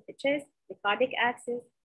side of the chest, the cardiac axis,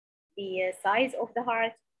 the size of the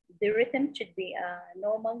heart, the rhythm should be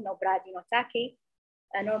normal, no brady, no tachy,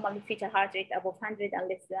 normally fetal heart rate above 100 and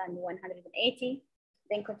less than 180,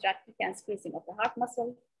 then contractility and squeezing of the heart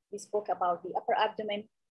muscle. We spoke about the upper abdomen,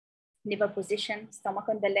 liver position, stomach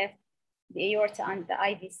on the left, the aorta and the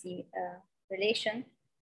IVC relation,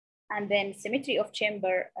 and then symmetry of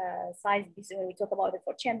chamber size. This is when we talk about the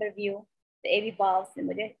four chamber view, the AV valves, the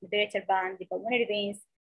moderator band, the pulmonary veins,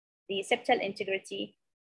 the septal integrity,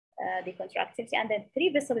 the contractility, and then three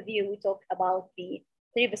vessel view. We talk about the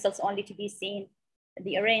three vessels only to be seen,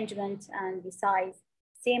 the arrangement and the size,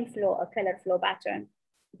 same flow, a color flow pattern.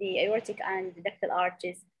 The aortic and the ductal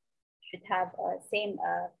arches should have same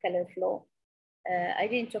color flow. I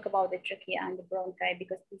didn't talk about the trachea and the bronchi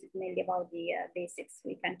because this is mainly about the basics.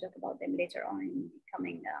 We can talk about them later on in the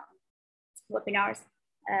coming webinars,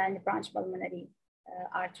 and the branch pulmonary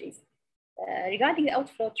arteries. Regarding the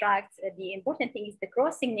outflow tracts, the important thing is the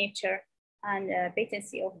crossing nature and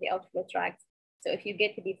patency of the outflow tracts. So if you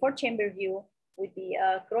get the four chamber view with the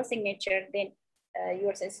crossing nature, then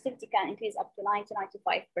your sensitivity can increase up to 90 to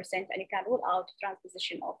 95%, and you can rule out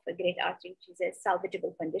transposition of the great artery, which is a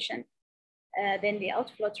salvageable condition. Then the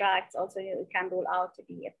outflow tracts also, you can rule out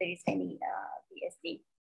if there is any VSD.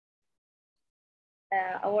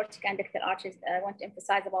 Aortic and ductal arches, I want to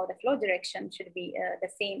emphasize about the flow direction should be the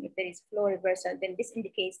same. If there is flow reversal, then this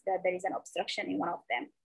indicates that there is an obstruction in one of them.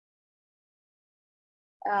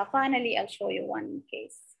 Finally, I'll show you one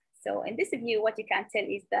case. So in this view, what you can tell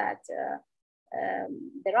is that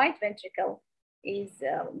the right ventricle is,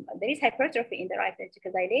 there is hypertrophy in the right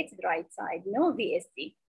ventricle, dilated right side, no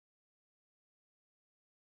VSD.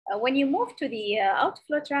 When you move to the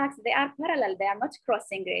outflow tracts, they are parallel, they are not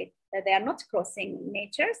crossing great, they are not crossing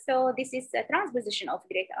nature. So this is a transposition of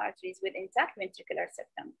great arteries with intact ventricular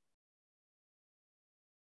septum.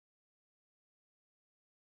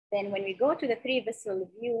 Then when we go to the three vessel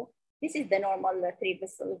view, this is the normal three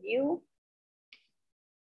vessel view,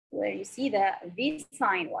 where you see the V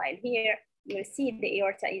sign, while here you will see the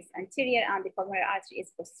aorta is anterior and the pulmonary artery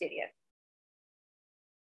is posterior.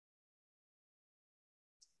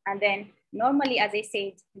 And then normally, as I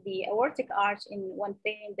said, the aortic arch in one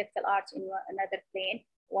plane, ductal arch in another plane,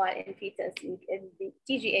 while in fetus, in the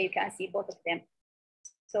TGA, you can see both of them.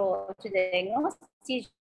 So to diagnose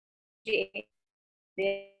TGA,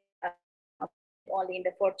 they are only in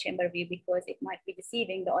the fourth chamber view because it might be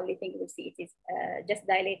deceiving. The only thing you will see it is just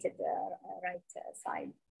dilated right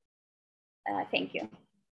side. Thank you.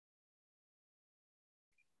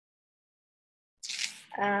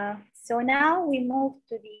 So now we move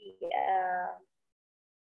to the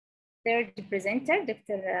third presenter,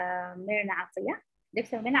 Dr. Mirna Atiyah.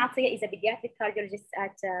 Dr. Mirna Atiyah is a pediatric cardiologist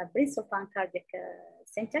at Prince Sultan Cardiac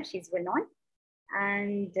Center. She's well known.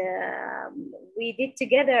 And we did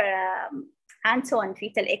together hands-on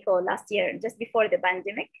fetal echo last year, just before the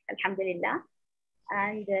pandemic, alhamdulillah.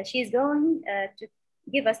 And she's going to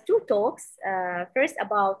give us two talks, first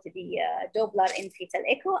about the Doppler in fetal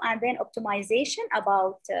echo, and then optimization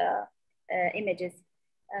about images.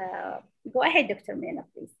 Go ahead, Dr. Mirna,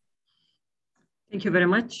 please. Thank you very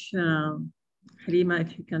much. Halima,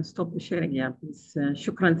 if you can stop the sharing, yeah, please.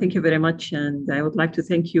 Shukran, thank you very much. And I would like to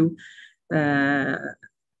thank you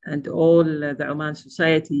and all the Oman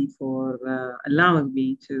Society for allowing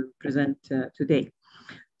me to present today.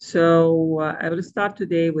 So I will start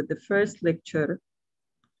today with the first lecture.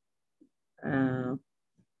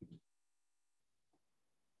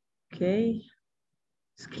 Okay,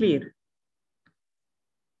 it's clear.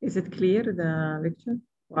 Is it clear, the lecture?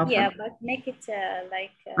 Yeah, but make it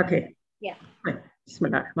like... okay. Yeah.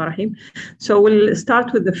 Bismillahirrahmanirrahim. So we'll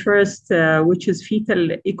start with the first, which is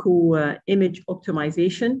fetal echo image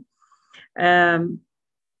optimization. Sorry,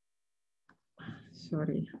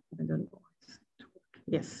 I don't know.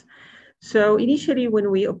 Yes. So initially,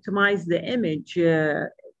 when we optimize the image,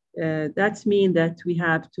 that means that we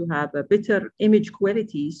have to have a better image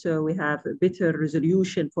quality. So we have a better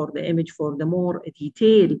resolution for the image, for the more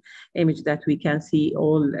detailed image that we can see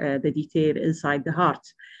all the detail inside the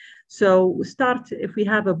heart. So we start, if we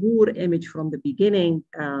have a poor image from the beginning,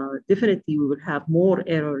 definitely we will have more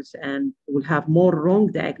errors and we'll have more wrong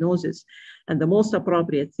diagnosis. And the most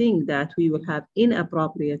appropriate thing that we will have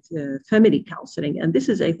inappropriate family counseling. And this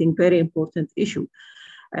is, I think, very important issue.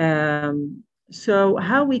 So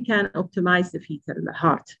how we can optimize the fetal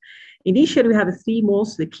heart? Initially, we have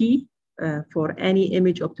the key for any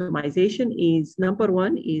image optimization is, number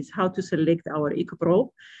one, is how to select our echo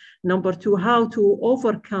probe. Number two, how to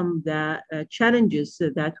overcome the challenges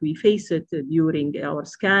that we face during our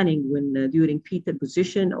scanning when during fetal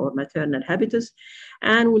position or maternal habitus.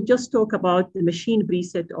 And we'll just talk about the machine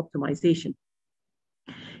preset optimization.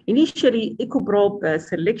 Initially, echo probe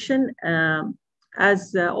selection.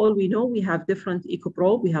 As all we know, we have different echo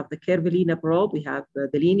probe. We have the curvilinear probe, we have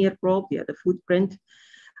the linear probe, we have the footprint.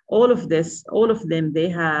 All of them, they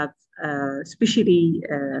have especially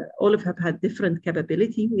all of them have different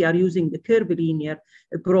capability. We are using the curvilinear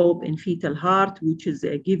probe in fetal heart, which is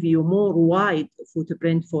give you more wide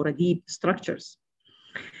footprint for a deep structures.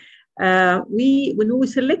 When we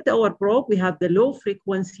select our probe, we have the low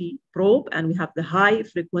frequency probe and we have the high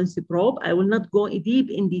frequency probe. I will not go deep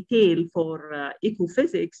in detail for echo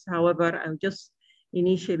physics. However, I'll just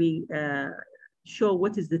initially show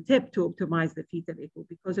what is the tip to optimize the fetal echo,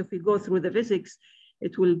 because if we go through the physics,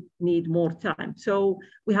 it will need more time. So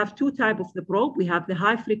we have two types of the probe. We have the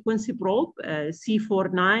high frequency probe,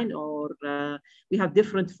 C49, or we have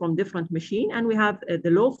different from different machine, and we have the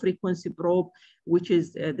low frequency probe, which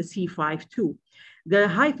is the C52. The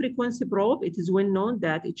high frequency probe, it is well known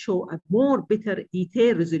that it shows a more better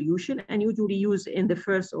detail resolution and usually used in the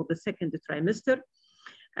first or the second trimester.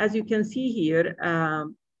 As you can see here,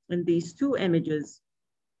 in these two images,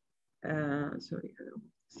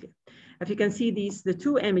 if you can see the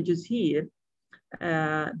two images here,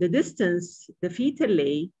 the distance, the fetal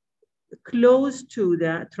lay close to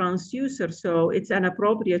the transducer, so it's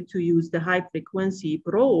inappropriate to use the high frequency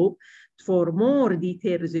probe for more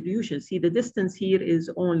detailed resolution. See, the distance here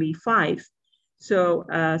is only 5. So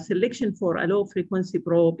selection for a low frequency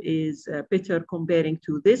probe is better comparing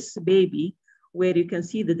to this baby, where you can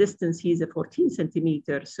see the distance here is a 14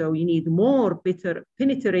 centimeters. So you need more better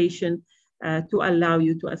penetration to allow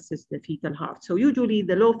you to assess the fetal heart. So usually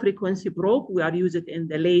the low frequency probe, we are using it in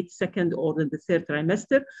the late second or in the third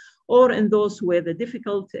trimester, or in those where the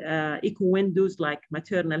difficult echo windows like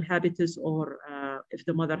maternal habitus or if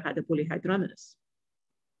the mother had a polyhydramnios.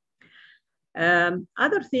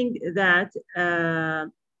 Other thing that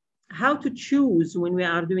how to choose when we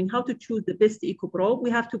are doing, how to choose the best echo probe, we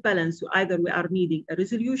have to balance. Either we are needing a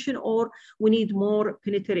resolution or we need more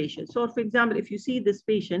penetration. So for example, if you see this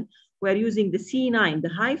patient, we're using the C9, the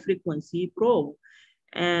high frequency probe.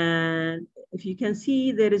 And if you can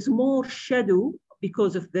see, there is more shadow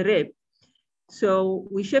because of the rib. So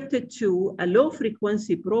we shifted to a low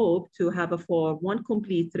frequency probe to have for one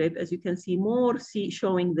complete rib. As you can see, more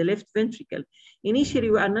showing the left ventricle. Initially,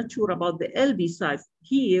 we are not sure about the LV size.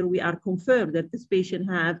 Here, we are confirmed that this patient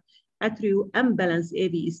have unbalanced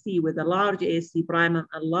AVST with a large AST primum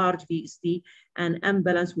and large VST, and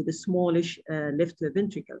unbalanced with a smallish left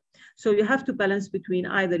ventricle. So you have to balance between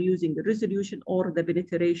either using the resolution or the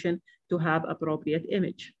penetration to have appropriate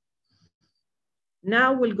image.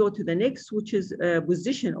 Now we'll go to the next, which is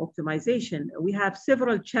position optimization. We have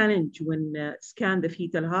several challenges when scan the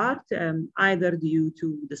fetal heart, either due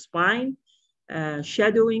to the spine,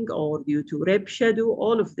 shadowing, or due to rib shadow,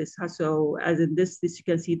 all of this. So as in this you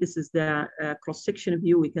can see, this is the cross-section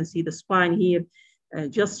view. We can see the spine here,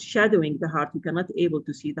 just shadowing the heart. You cannot able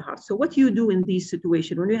to see the heart. So what you do in these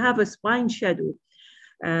situations, when you have a spine shadow,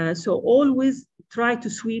 so always try to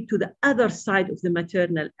sweep to the other side of the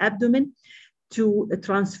maternal abdomen to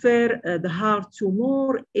transfer the heart to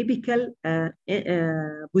more apical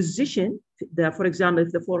position. For example,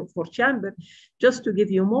 the fourth chamber, just to give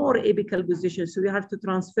you more apical position. So you have to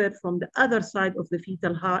transfer from the other side of the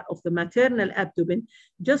fetal heart, of the maternal abdomen,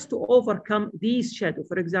 just to overcome these shadows.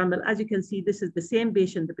 For example, as you can see, this is the same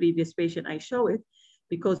patient, the previous patient I show it,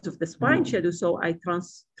 because of the spine shadow. So I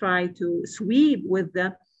try to sweep with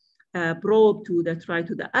the probe to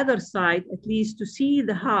the other side, at least to see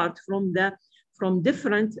the heart from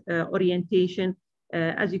different orientation.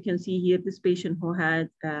 As you can see here, this patient who had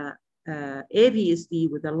AVSD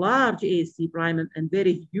with a large AST primum and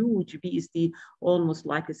very huge VSD, almost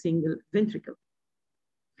like a single ventricle.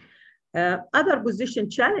 Other position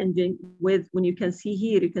challenging with, when you can see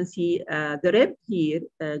here, you can see the rib here,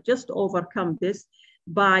 just overcome this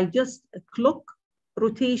by just a clock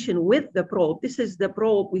rotation with the probe. This is the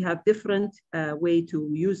probe. We have different way to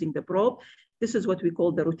using the probe. This is what we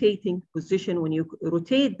call the rotating position. When you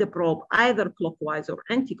rotate the probe either clockwise or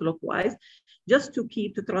anti-clockwise, just to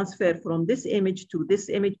transfer from this image to this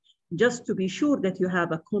image, just to be sure that you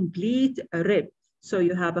have a complete rib. So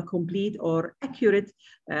you have a complete or accurate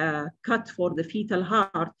cut for the fetal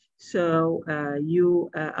heart. So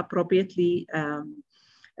you appropriately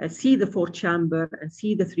see the fourth chamber and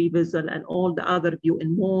see the three vessel and all the other view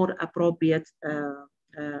in more appropriate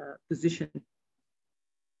position.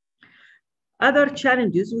 Other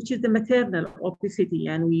challenges, which is the maternal opacity,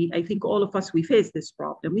 and I think all of us, we face this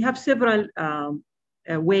problem. We have several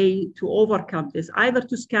ways to overcome this, either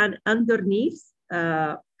to scan underneath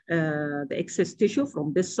the excess tissue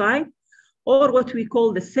from this side, or what we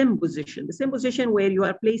call the sim position. The sim position, where you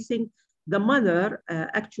are placing the mother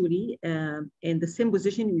actually in the sim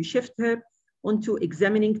position. You shift her onto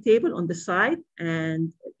examining table on the side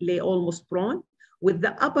and lay almost prone with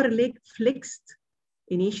the upper leg flexed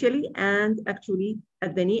initially and actually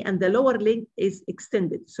at the knee, and the lower leg is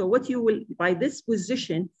extended. So what you will, by this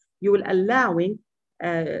position, you will allowing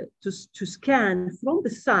to scan from the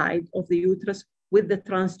side of the uterus with the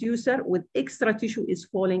transducer, with extra tissue is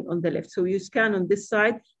falling on the left. So you scan on this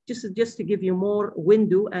side, just to give you more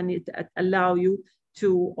window, and it allow you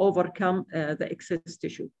to overcome the excess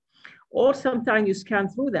tissue. Or sometimes you scan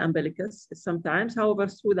through the umbilicus, sometimes, however,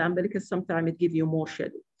 through the umbilicus, sometimes it gives you more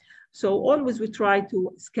shadow. So always we try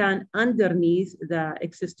to scan underneath the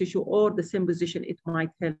excess tissue or the sim position. It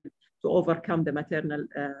might help to overcome the maternal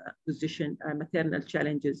position, maternal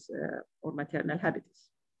challenges or maternal habitus.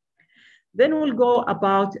 Then we'll go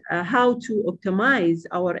about how to optimize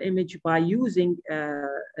our image by using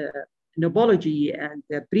knobology and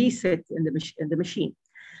preset in the machine.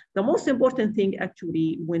 The most important thing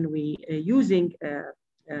actually when we using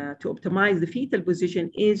to optimize the fetal position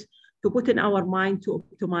is to put in our mind to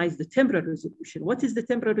optimize the temporal resolution. What is the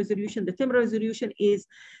temporal resolution? The temporal resolution is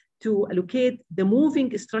to locate the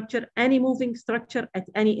moving structure, any moving structure at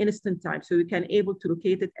any instant time. So you can able to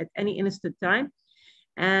locate it at any instant time.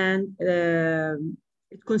 And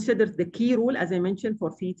it considers the key rule, as I mentioned,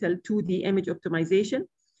 for fetal 2D image optimization.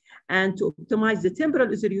 And to optimize the temporal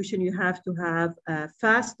resolution, you have to have a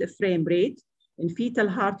fast frame rate. In fetal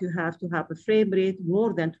heart, you have to have a frame rate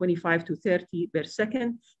more than 25 to 30 per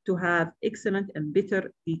second to have excellent and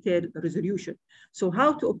better detailed resolution. So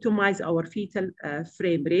how to optimize our fetal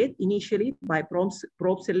frame rate? Initially, by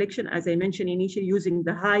probe selection, as I mentioned initially, using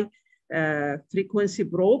the high frequency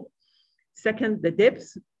probe. Second, the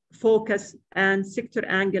depth, focus, and sector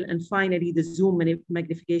angle, and finally, the zoom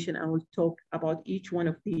magnification. I will talk about each one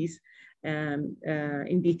of these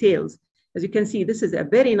in details. As you can see, this is a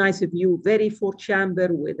very nice view, very fourth chamber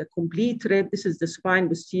with a complete rib. This is the spine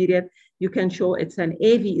posterior. You can show it's an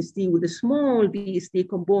AVSD with a small VSD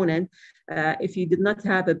component. If you did not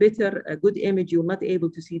have a good image, you're not able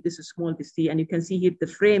to see this small VSD. And you can see here the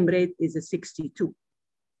frame rate is a 62.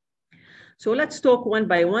 So let's talk one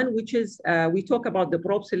by one, which is, we talk about the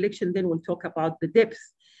probe selection, then we'll talk about the depth.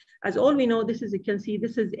 As all we know, this is, you can see,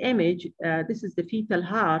 this is image, this is the fetal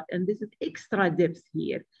heart, and this is extra depth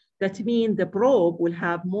here. That means the probe will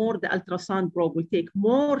have more, the ultrasound probe will take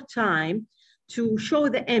more time to show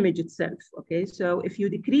the image itself, okay? So if you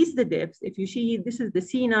decrease the depth, if you see, this is the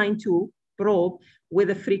C92 probe with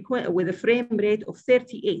a frame rate of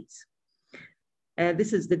 38.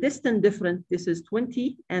 This is the distance difference, this is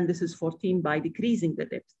 20, and this is 14 by decreasing the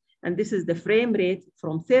depth. And this is the frame rate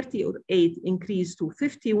from 38 increased to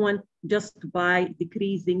 51 just by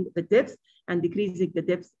decreasing the depth, and decreasing the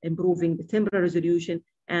depth, improving the temporal resolution,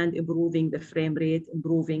 and improving the frame rate,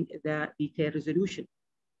 improving the detail resolution.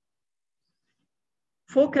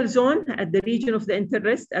 Focal zone at the region of the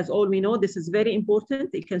interest, as all we know, this is very important.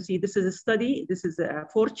 You can see this is a study. This is a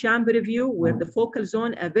 4-chamber view where the focal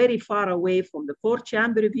zone are very far away from the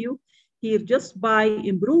 4-chamber view. Here, just by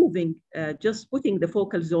improving, just putting the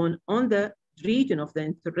focal zone on the region of the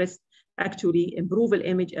interest, actually improve the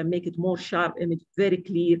image and make it more sharp image, very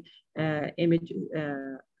clear image.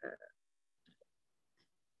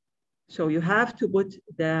 So you have to put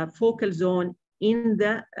the focal zone in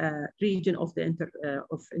the region of the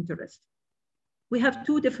interest. We have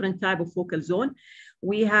 2 different types of focal zone.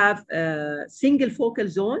 We have a single focal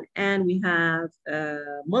zone and we have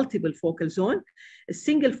multiple focal zone. A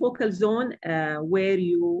single focal zone where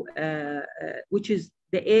you, which is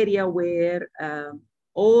the area where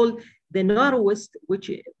all the narrowest,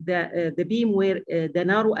 which the beam where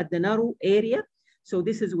the narrow area. So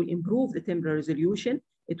this will improve the temporal resolution.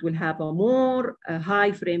 It will have a more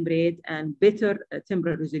high frame rate and better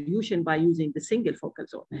temporal resolution by using the single focal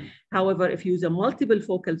zone. However, if you use a multiple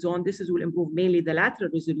focal zone, this will improve mainly the lateral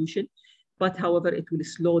resolution, but however, it will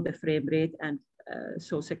slow the frame rate, and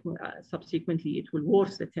subsequently it will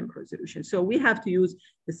worsen the temporal resolution. So we have to use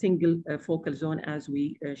the single focal zone as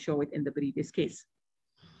we show it in the previous case.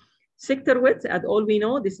 Sector width, as all we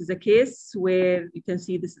know, this is a case where you can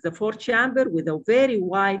see this is a 4-chamber with a very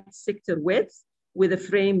wide sector width, with a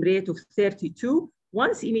frame rate of 32.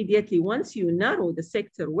 Once you narrow the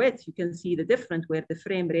sector width, you can see the difference where the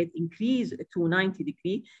frame rate increase to 90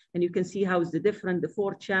 degrees. And you can see how is the different, the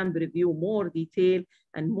 4-chamber view, more detail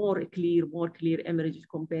and more clear images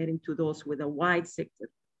comparing to those with a wide sector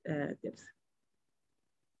depth.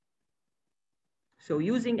 So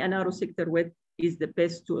using a narrow sector width is the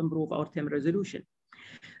best to improve our temporal resolution.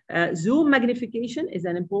 Zoom magnification is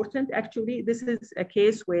an important, actually, this is a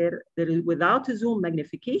case where there is without a zoom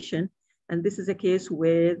magnification, and this is a case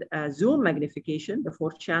with zoom magnification, the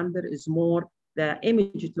 4-chamber is more, the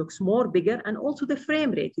image, it looks more bigger, and also the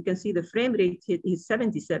frame rate. You can see the frame rate is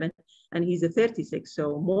 77 and he's a 36.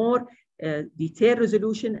 So more detail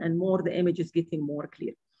resolution and more the image is getting more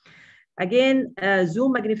clear. Again,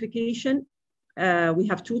 zoom magnification, we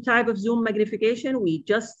have 2 types of zoom magnification. We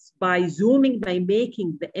just by zooming, by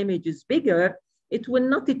making the images bigger, it will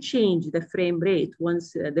not change the frame rate.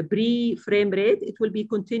 Once the pre-frame rate, it will be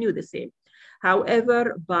continue the same.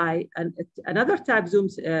 However, by another type of zoom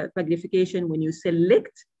magnification, when you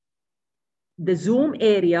select the zoom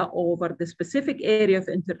area over the specific area of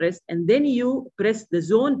interest, and then you press the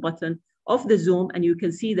zone button of the zoom, and you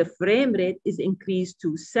can see the frame rate is increased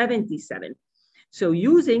to 77. So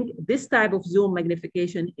using this type of zoom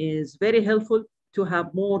magnification is very helpful to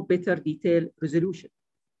have more better detail resolution.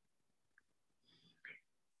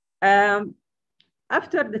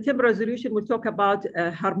 After the temporal resolution, we'll talk about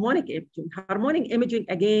harmonic imaging. Harmonic imaging,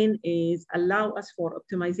 again, is allow us for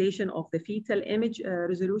optimization of the fetal image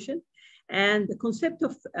resolution. And the concept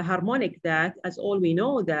of harmonic, that, as all we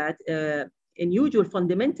know, that in usual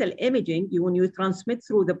fundamental imaging, when you transmit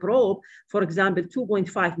through the probe, for example,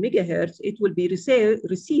 2.5 megahertz, it will be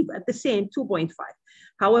received at the same 2.5.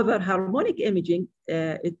 However, harmonic imaging,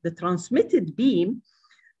 the transmitted beam,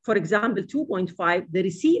 for example, 2.5, the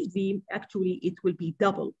received beam, actually, it will be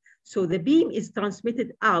double. So the beam is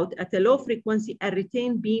transmitted out at a low frequency, a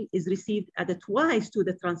retained beam is received at a twice to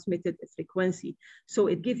the transmitted frequency. So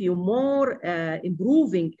it gives you more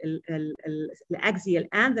improving the axial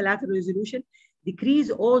and the lateral resolution, decrease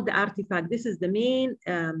all the artifact. This is the main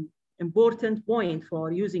important point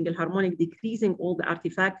for using a harmonic, decreasing all the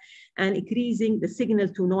artifact and increasing the signal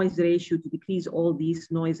to noise ratio to decrease all these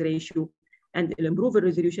noise ratio and improve the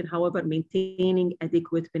resolution, however, maintaining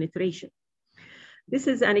adequate penetration. This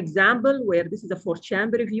is an example where this is a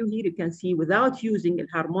 4-chamber view here. You can see without using a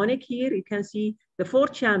harmonic here, you can see the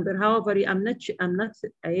 4-chamber. However, I'm not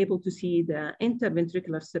able to see the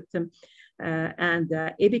interventricular septum and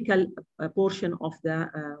the apical portion of the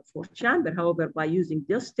 4-chamber. However, by using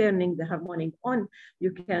just turning the harmonic on,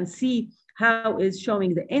 you can see how is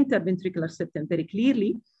showing the interventricular septum very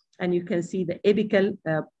clearly. And you can see the apical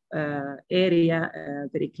area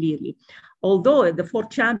very clearly. Although the fourth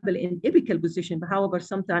chamber in apical position, however,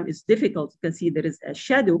 sometimes it's difficult. You can see there is a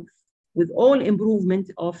shadow with all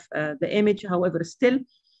improvement of the image. However, still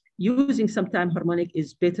using some time harmonic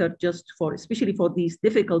is better, just for, especially for these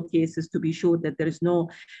difficult cases, to be sure that there is no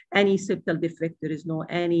any septal defect, there is no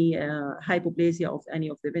any hypoplasia of any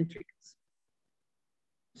of the ventricles.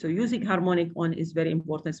 So using harmonic on is very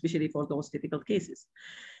important, especially for those difficult cases.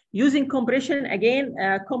 Using compression, again,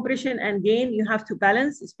 compression and gain, you have to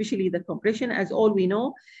balance, especially the compression, as all we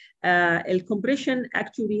know. Compression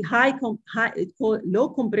actually low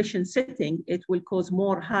compression setting, it will cause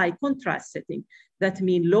more high contrast setting. That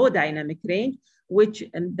means low dynamic range,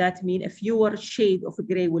 and that means a fewer shade of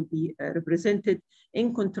gray will be represented,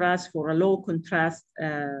 in contrast for a low contrast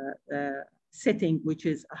setting, which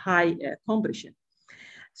is a high compression.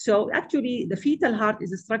 So actually the fetal heart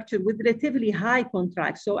is a structure with relatively high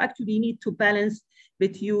contrast. So actually you need to balance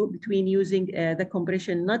between using the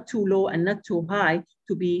compression not too low and not too high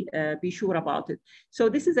to be sure about it. So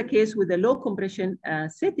this is a case with a low compression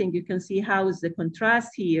setting. You can see how is the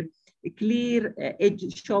contrast here, a clear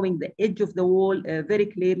edge showing the edge of the wall very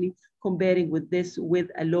clearly, comparing with this with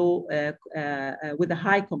a low, with a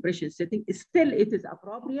high compression setting. Still, it is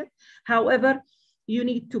appropriate. However, you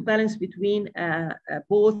need to balance between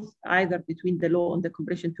both, either between the low and the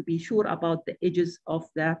compression, to be sure about the edges of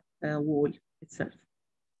the wall itself.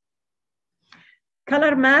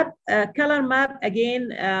 Color map,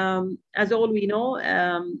 again, as all we know,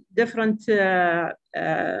 different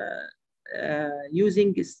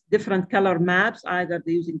using different color maps, either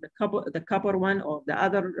using the copper one or the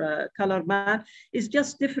other color map, is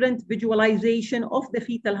just different visualization of the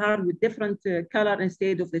fetal heart with different color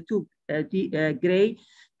instead of the two gray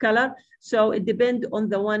color. So it depends on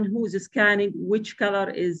the one who's scanning which color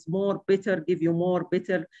is more better, give you more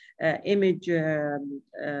better image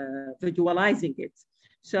visualizing it.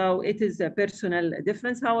 So it is a personal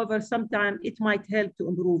difference. However, sometimes it might help to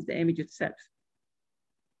improve the image itself.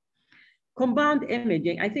 Compound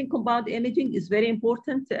imaging. I think compound imaging is very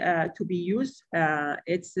important to be used.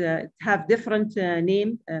 It's have different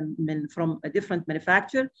name from a different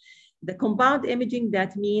manufacturer. The compound imaging,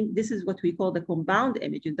 that means this is what we call the compound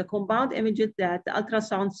imaging. The compound imaging that the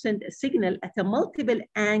ultrasound send a signal at a multiple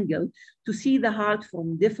angle to see the heart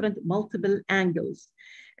from different multiple angles.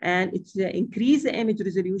 And it's increase the image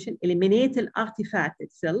resolution, eliminate the artifact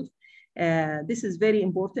itself. This is very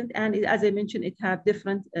important, and as I mentioned, it have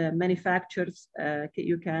different manufacturers.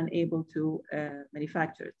 You can able to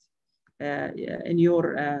manufacture it in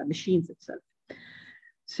your machines itself.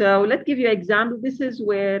 So let's give you an example. This is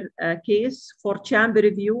where a case for chamber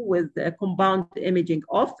review with compound imaging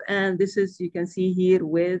off, and this is, you can see here,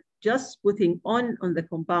 with just putting on the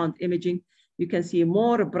compound imaging, you can see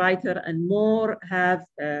more brighter and more have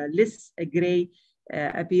less gray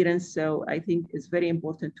appearance. So I think it's very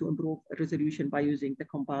important to improve resolution by using the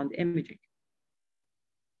compound imaging.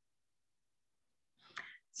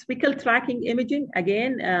 Speckle tracking imaging,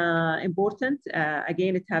 again, important.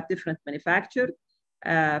 Again, it have different manufacturers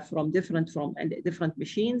from different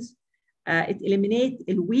machines. It eliminates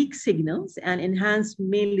weak signals and enhance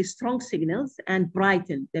mainly strong signals and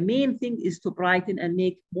brighten. The main thing is to brighten and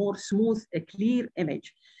make more smooth, a clear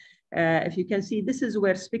image. If you can see, this is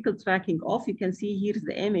where speckle tracking off. You can see here's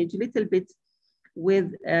the image, little bit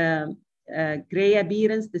with gray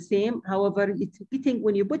appearance, the same. However, it's getting,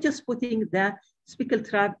 when you just putting the speckle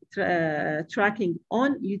tracking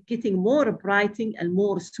on, you're getting more brightening and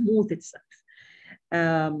more smooth itself.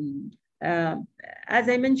 As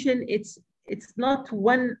I mentioned, it's not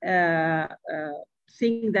one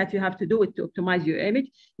thing that you have to do it to optimize your image.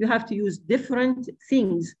 You have to use different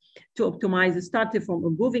things to optimize it, starting from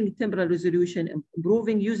improving temporal resolution,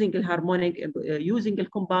 improving using the harmonic, using the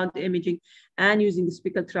compound imaging, and using the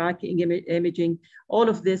speckle tracking imaging, all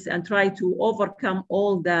of this, and try to overcome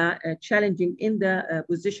all the challenging in the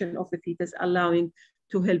position of the fetus, allowing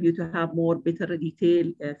to help you to have more better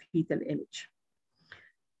detailed fetal image.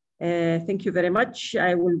 Thank you very much.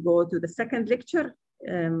 I will go to the second lecture.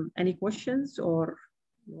 Any questions, or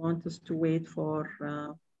you want us to wait for?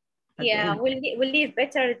 Yeah, we'll leave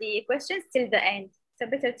better the questions till the end. So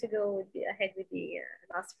better to go ahead with the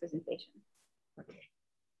last presentation. Okay.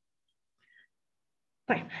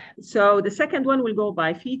 Fine. So the second one will go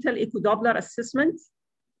by fetal echo-Doppler assessment.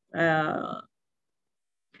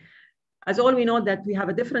 As all we know that we have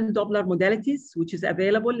a different Doppler modalities, which is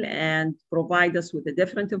available and provide us with a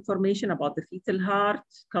different information about the fetal heart,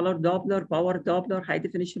 color Doppler, power Doppler, high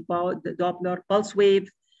definition power Doppler, pulse wave,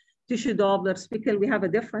 tissue Doppler, speckle, we have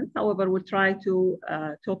a difference. However, we'll try to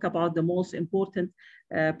talk about the most important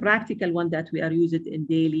practical one that we are using in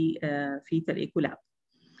daily fetal echo lab.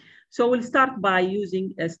 So we'll start by using,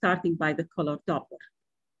 starting by the color Doppler.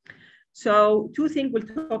 So two things, we'll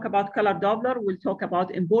talk about color Doppler. We'll talk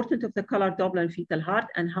about importance of the color Doppler in fetal heart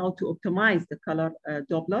and how to optimize the color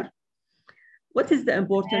Doppler. What is the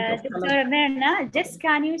importance of color? Dr. Myrna, just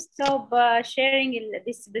can you stop sharing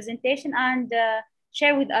this presentation and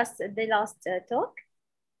share with us the last talk?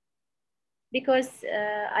 Because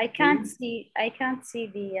I can't see the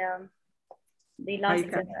last.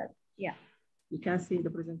 Yeah. You can't see the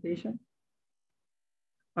presentation?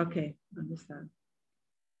 Okay, understand.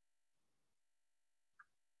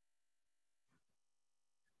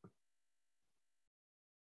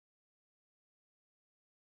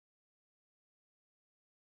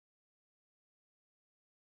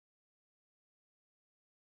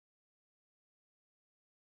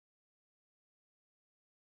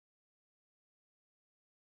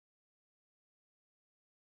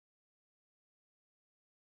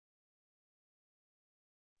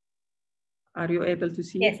 Are you able to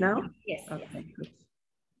see it now? Yes. Okay, yes. good.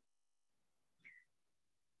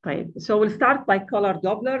 Right. So we'll start by color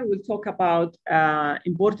Doppler. We'll talk about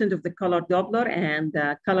importance of the color Doppler and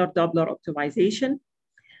color Doppler optimization.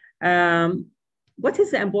 What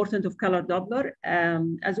is the importance of color Doppler?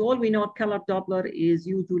 As all we know, color Doppler is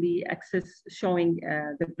usually showing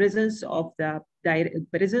the presence of the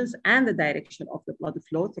presence and the direction of the blood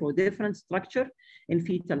flow through different structure in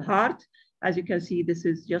fetal heart. As you can see, this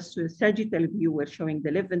is just a sagittal view. We're showing the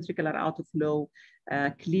left ventricular outflow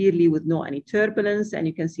clearly with no any turbulence. And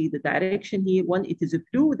you can see the direction here. When it is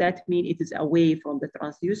blue, that means it is away from the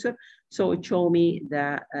transducer. So it shows me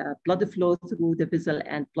the blood flow through the vessel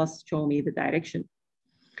and plus show me the direction.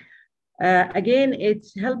 Again,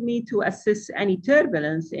 it's helped me to assess any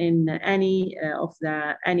turbulence in any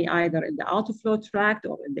either in the outflow tract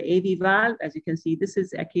or in the AV valve. As you can see, this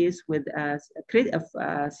is a case with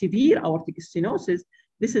severe aortic stenosis.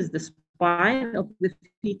 This is the spine of the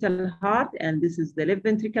fetal heart, and this is the left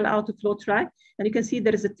ventricle outflow tract. And you can see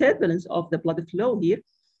there is a turbulence of the blood flow here.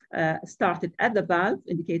 Started at the valve,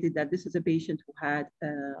 indicated that this is a patient who had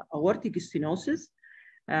aortic stenosis.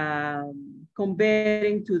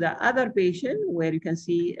 Comparing to the other patient, where you can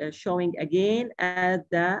see showing again at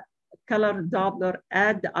the color Doppler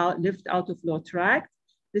at the left outflow tract.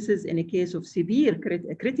 This is in a case of severe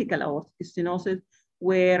critical aortic stenosis,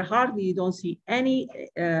 where hardly you don't see any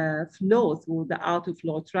flow through the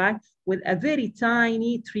outflow tract with a very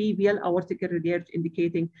tiny trivial aortic regurg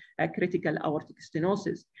indicating a critical aortic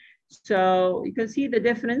stenosis. So you can see the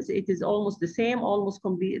difference. It is almost the same, almost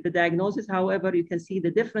complete the diagnosis. However, you can see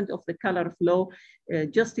the difference of the color flow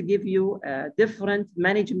just to give you different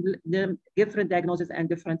diagnosis and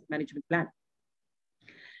different management plan.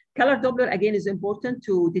 Color Doppler, again, is important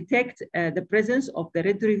to detect the presence of the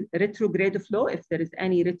retrograde flow, if there is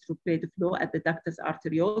any retrograde flow at the ductus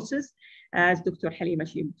arteriosus, as Dr. Halima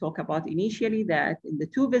talked about initially, that in the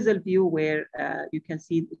two vessel view where you can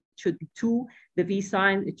see it should be two, the V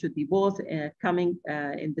sign, it should be both coming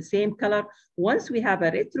in the same color. Once we have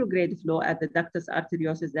a retrograde flow at the ductus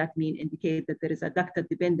arteriosus, that means indicate that there is a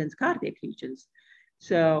ductal-dependent cardiac lesions,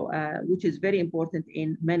 so which is very important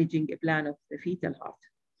in managing a plan of the fetal heart.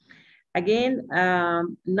 Again,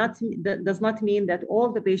 does not mean that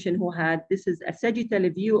all the patient who had, this is a sagittal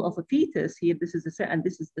view of a fetus here, this is and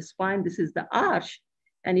this is the spine, this is the arch,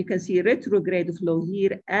 and you can see retrograde flow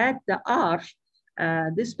here at the arch.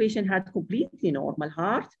 This patient had completely normal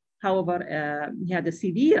heart. However, he had a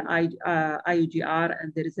severe IUGR,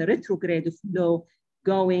 and there is a retrograde flow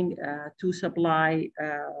going to supply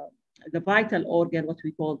the vital organ, what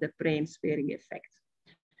we call the brain sparing effect.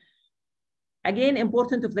 Again,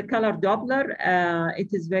 important of the color Doppler, it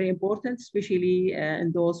is very important, especially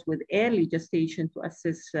in those with early gestation, to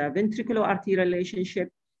assess ventricular-arterial relationship.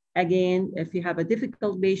 Again, if you have a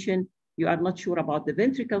difficult patient, you are not sure about the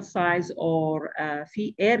ventricle size or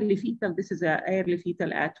early fetal, this is an early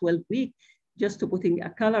fetal at 12 weeks, just to putting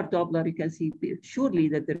a color Doppler, you can see surely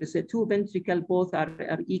that there is a two ventricle, both are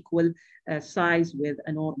equal size with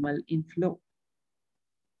a normal inflow.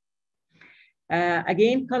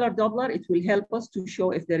 Again, color Doppler, it will help us to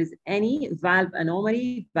show if there is any valve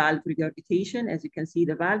anomaly, valve regurgitation. As you can see,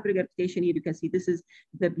 the valve regurgitation here, you can see this is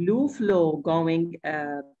the blue flow going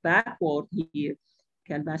backward here.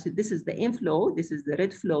 This is the inflow, this is the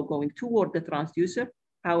red flow going toward the transducer.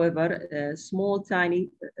 However, small, tiny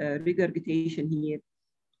regurgitation here.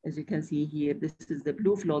 As you can see here, this is the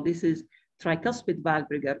blue flow. This is tricuspid valve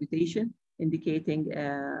regurgitation, indicating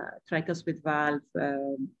tricuspid valve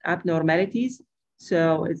abnormalities.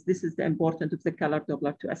 So this is the importance of the color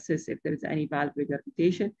Doppler to assess if there is any valve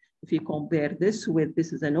regurgitation. If you compare this with,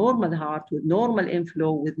 this is a normal heart with normal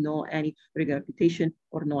inflow with no any regurgitation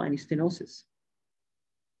or no any stenosis.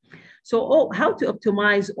 So how to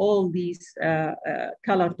optimize all these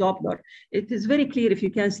color Doppler? It is very clear. If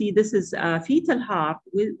you can see, this is a fetal heart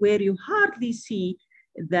where you hardly see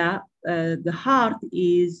the heart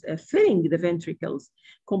is filling the ventricles,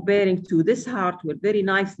 comparing to this heart, we're very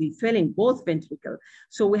nicely filling both ventricles.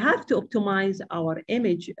 So we have to optimize our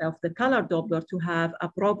image of the color Doppler to have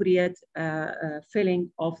appropriate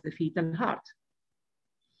filling of the fetal heart.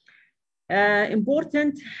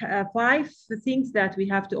 Important 5 things that we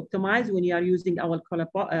have to optimize when you are using our color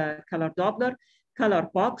Doppler: color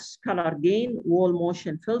box, color gain, wall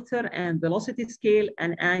motion filter, and velocity scale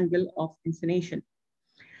and angle of inclination.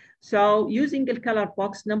 So using the color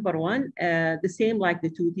box, number 1, the same like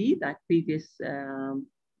the 2D, that previous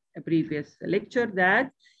lecture,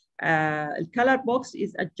 that the color box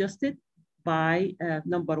is adjusted by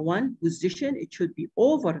number 1, position. It should be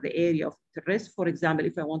over the area of interest. For example,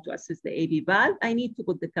 if I want to assess the AV valve, I need to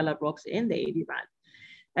put the color box in the AV valve.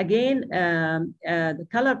 Again, the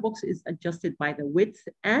color box is adjusted by the width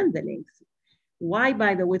and the length. Why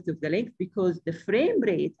by the width of the length? Because the frame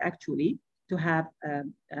rate, actually, to have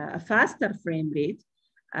a faster frame rate,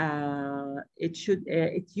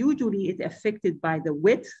 it's usually affected by the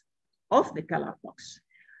width of the color box.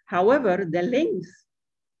 However, the length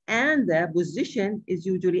and the position is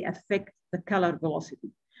usually affect the color velocity.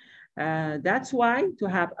 That's why to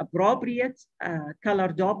have appropriate color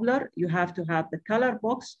Doppler, you have to have the color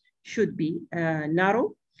box should be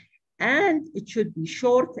narrow, and it should be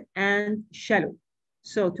short and shallow.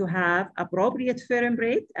 So to have appropriate frame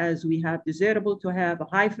rate, as we have desirable to have a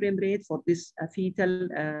high frame rate for this fetal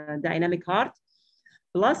dynamic heart,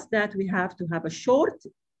 plus that we have to have a short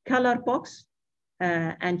color box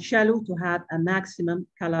and shallow to have a maximum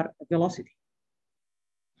color velocity.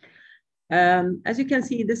 As you can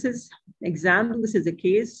see, this is example. This is a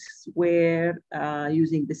case where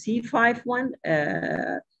using the C5 one,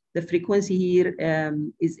 the frequency here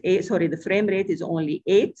is 8, sorry, the frame rate is only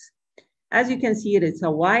 8. As you can see, it's a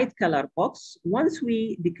white color box. Once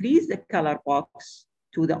we decrease the color box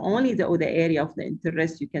to only the area of the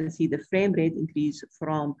interest, you can see the frame rate increase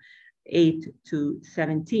from 8 to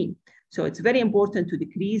 17. So it's very important to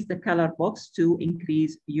decrease the color box to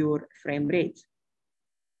increase your frame rate.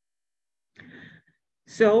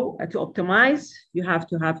 So to optimize, you have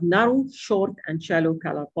to have narrow, short, and shallow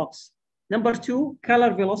color box. Number 2,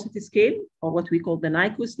 color velocity scale, or what we call the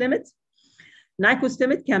Nyquist limit. Nyquist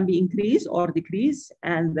limit can be increased or decreased,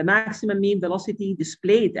 and the maximum mean velocity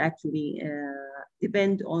displayed actually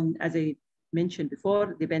depend on, as I mentioned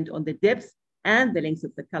before, depend on the depth and the length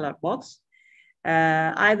of the color box,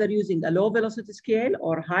 either using a low velocity scale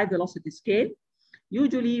or high velocity scale.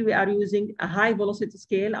 Usually we are using a high velocity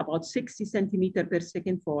scale, about 60 centimeter per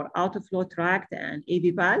second for outflow tract and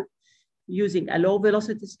AV valve, using a low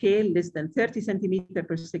velocity scale, less than 30 centimeter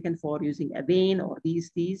per second for using a vein or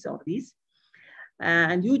these.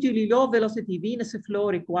 And usually low velocity venous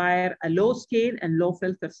flow require a low scale and low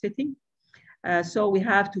filter setting. So we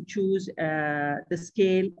have to choose the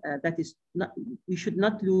scale that is not, we should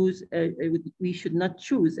not choose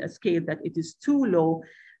a scale that it is too low,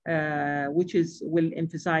 which will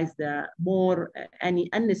emphasize the more any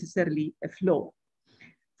unnecessarily flow.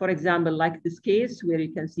 For example, like this case where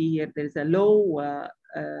you can see here, there's a low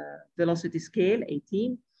velocity scale,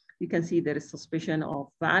 18. You can see there is suspicion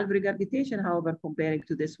of valve regurgitation. However, comparing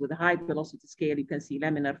to this with a high velocity scale, you can see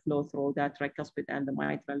laminar flow through the tricuspid and the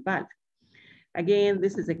mitral valve. Again,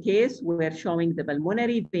 this is a case where showing the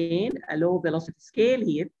pulmonary vein, a low velocity scale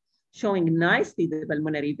here, showing nicely the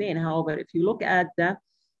pulmonary vein. However, if you look at the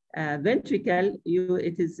ventricle,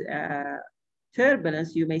 it is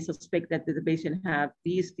turbulence. You may suspect that the patient have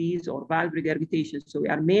VSTs or valve regurgitation. So we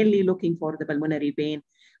are mainly looking for the pulmonary vein.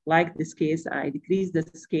 Like this case, I decreased the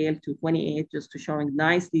scale to 28 just to showing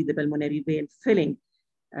nicely the pulmonary vein filling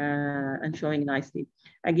and showing nicely.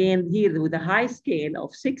 Again, here with a high scale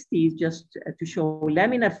of 60, just to show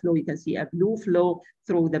laminar flow, you can see a blue flow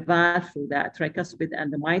through the valve, through the tricuspid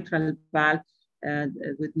and the mitral valve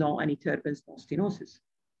with no any turbulence, no stenosis.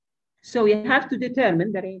 So you have to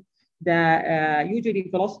determine the usually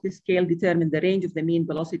velocity scale determine the range of the mean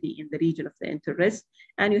velocity in the region of the interest,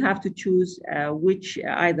 and you have to choose which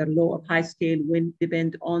either low or high scale will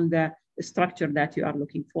depend on the structure that you are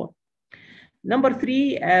looking for. Number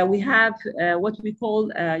 3, we have what we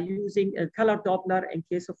call using a color Doppler in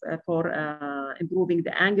case of for improving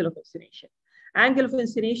the angle of inclination. Angle of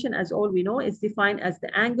inclination, as all we know, is defined as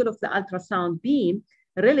the angle of the ultrasound beam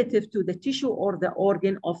relative to the tissue or the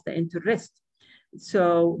organ of the interest.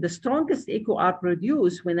 So the strongest echo are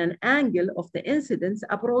produced when an angle of the incidence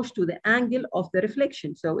approach to the angle of the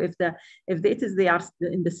reflection. So if they are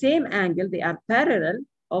in the same angle, they are parallel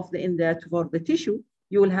for the tissue,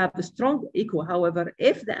 you will have a strong echo. However,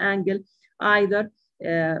 if the angle either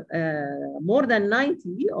more than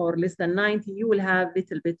 90 or less than 90, you will have a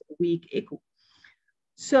little bit weak echo.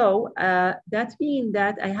 So that means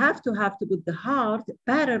that I have to put the heart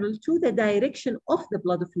parallel to the direction of the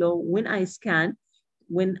blood flow when I scan.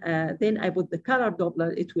 When then I put the color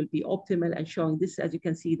Doppler, it will be optimal and showing this. As you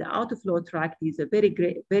can see, the outflow tract is a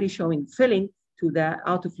very showing filling to the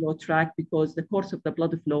outflow tract because the course of the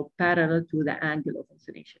blood flow parallel to the angle of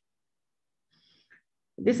incination.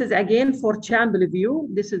 This is again 4-chamber view.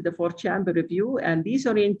 This is the 4-chamber view, and this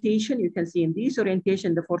orientation, you can see in this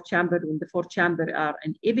orientation, the 4-chamber are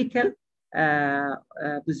an apical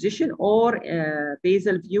position or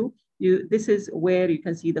basal view. This is where you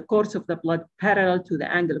can see the course of the blood parallel to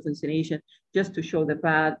the angle of incination, just to show the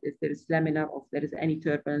path if there is laminar or if there is any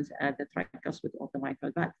turbulence at the tricuspid of the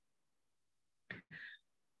mitral valve.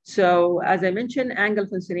 So as I mentioned, angle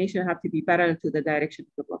of incination have to be parallel to the direction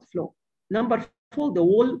of the blood flow. Number 4, the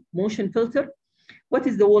wall motion filter. What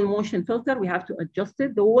is the wall motion filter? We have to adjust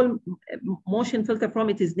it. The wall motion filter, from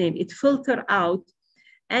its name, it filters out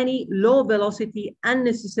any low velocity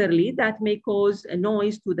unnecessarily that may cause a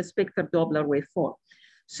noise to the spectral Doppler waveform.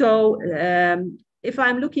 So if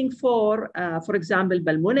I'm looking for example,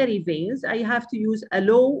 pulmonary veins, I have to use a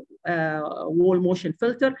low wall motion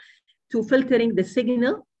filter to filtering the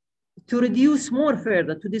signal to reduce more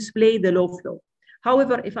further to display the low flow.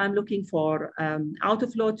 However, if I'm looking for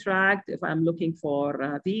outflow tract, if I'm looking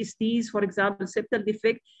for VSTs, for example, septal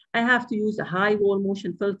defect, I have to use a high wall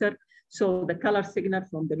motion filter. So the color signal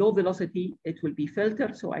from the low velocity, it will be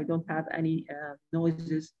filtered. So I don't have any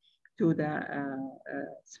noises to the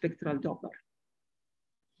spectral Doppler.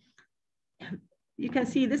 You can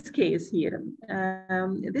see this case here.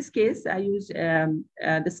 In this case, I use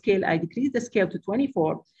the scale, I decrease the scale to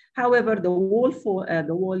 24. However, the wall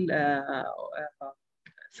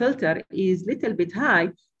filter is a little bit high,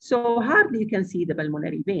 so hardly you can see the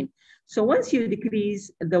pulmonary vein. So once you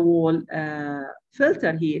decrease the wall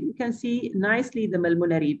filter here, you can see nicely the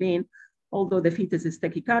pulmonary vein, although the fetus is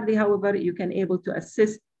tachycardia. However, you can able to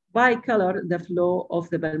assist by color the flow of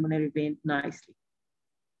the pulmonary vein nicely.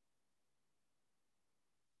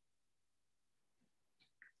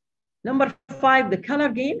 Number 5, the color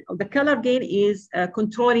gain. The color gain is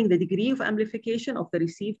controlling the degree of amplification of the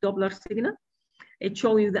received Doppler signal. It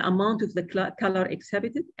shows you the amount of the color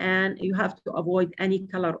exhibited, and you have to avoid any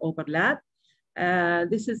color overlap.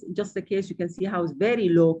 This is just the case. You can see how it's very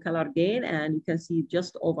low color gain, and you can see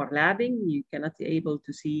just overlapping. You cannot be able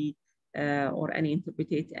to see or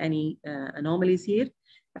interpret any anomalies here.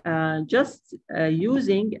 Just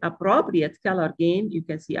using appropriate color gain, you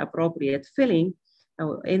can see appropriate filling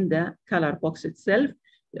in the color box itself.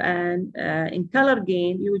 And in color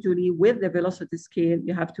gain, usually with the velocity scale,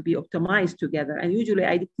 you have to be optimized together. And usually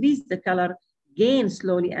I decrease the color gain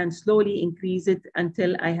slowly and slowly increase it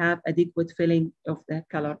until I have adequate filling of the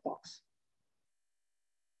color box.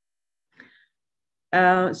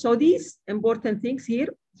 So these important things here,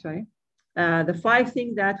 the 5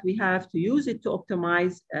 things that we have to use it to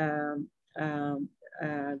optimize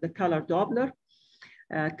the color Doppler.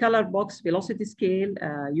 Color box velocity scale,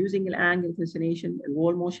 using an angle of incination, a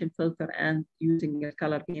wall motion filter, and using a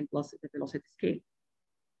color gain plus the velocity scale.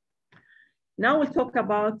 Now we'll talk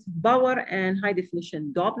about power and high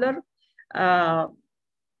definition Doppler,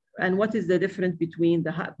 and what is the difference between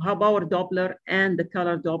the power Doppler and the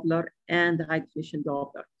color Doppler and the high definition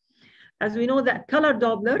Doppler. As we know that color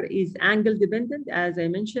Doppler is angle dependent, as I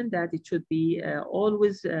mentioned, that it should be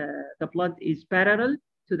always, the blood is parallel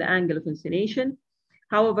to the angle of incination.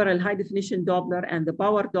 However, a high definition Doppler and the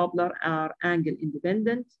power Doppler are angle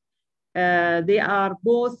independent. They are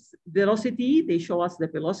both velocity, they show us the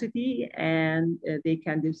velocity, and they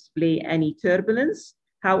can display any turbulence.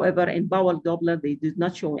 However, in power Doppler, they did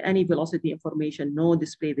not show any velocity information, no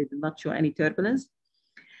display, they did not show any turbulence.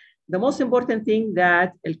 The most important thing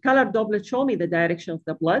that a color Doppler show me the direction of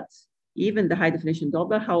the blood, even the high definition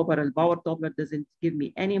Doppler. However, a power Doppler doesn't give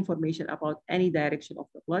me any information about any direction of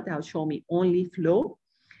the blood. It'll show me only flow.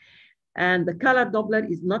 And the color Doppler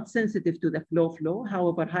is not sensitive to the flow.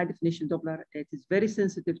 However, high definition Doppler, it is very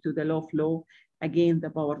sensitive to the low flow. Again, the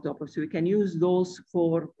power Doppler. So we can use those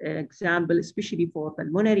for example, especially for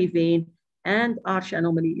pulmonary vein and arch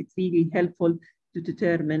anomaly. It's really helpful to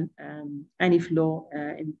determine any flow,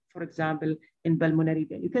 for example, in pulmonary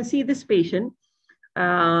vein. You can see this patient.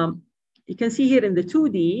 You can see here in the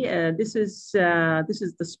 2D, this is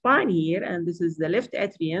the spine here, and this is the left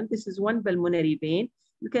atrium. This is one pulmonary vein.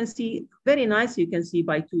 You can see very nicely, you can see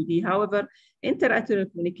by 2D. However, interatrial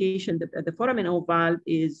communication, the foramen O valve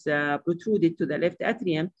is protruded to the left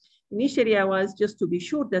atrium. Initially, I was just to be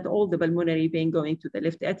sure that all the pulmonary vein going to the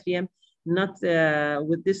left atrium, not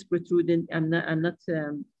with this protruding, I'm not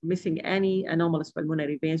missing any anomalous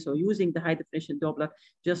pulmonary vein. So using the high definition Doppler,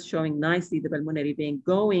 just showing nicely the pulmonary vein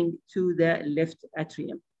going to the left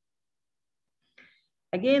atrium.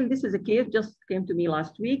 Again, this is a case just came to me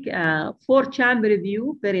last week. 4-chamber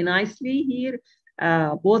view, very nicely here.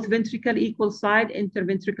 Both ventricle equal side,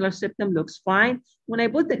 interventricular septum looks fine. When I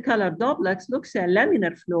put the color Doppler, looks a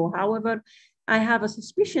laminar flow. However, I have a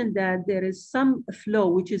suspicion that there is some flow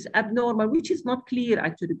which is abnormal, which is not clear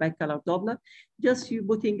actually by color Doppler. Just you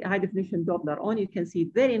putting high definition Doppler on, you can see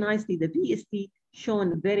very nicely the VST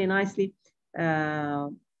shown very nicely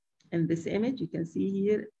in this image. You can see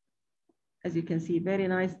here, as you can see, very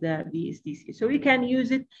nice the VSTs. So we can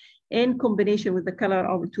use it in combination with the color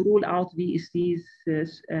to rule out VSTs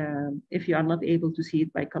if you are not able to see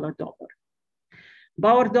it by color Doppler.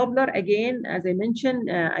 Bauer Doppler, again, as I mentioned,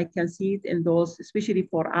 I can see it in those, especially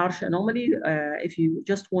for arch anomaly, if you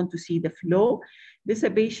just want to see the flow. This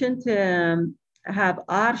patient have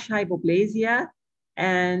arch hypoplasia,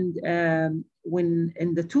 and when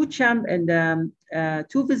in the two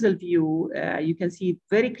visual view, you can see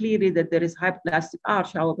very clearly that there is hypoplastic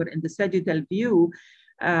arch. However, in the sagittal view,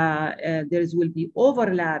 there will be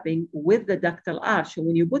overlapping with the ductal arch. So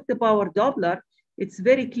when you put the Bauer Doppler, it's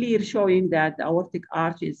very clear showing that the aortic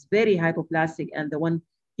arch is very hypoplastic, and the one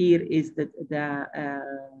here is the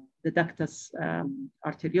ductus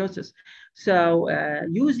arteriosus. So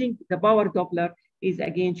using the Bauer Doppler is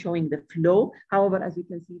again showing the flow. However, as you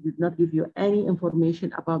can see, it did not give you any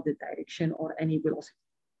information about the direction or any velocity.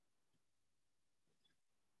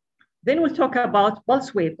 Then we'll talk about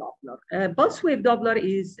pulse wave Doppler. Pulse wave Doppler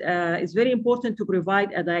is very important to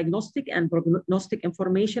provide a diagnostic and prognostic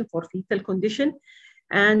information for fetal condition.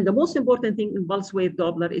 And the most important thing in pulse wave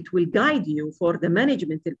Doppler, it will guide you for the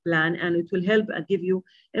management plan, and it will help give you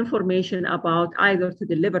information about either to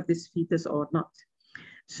deliver this fetus or not.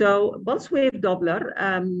 So pulse wave Doppler,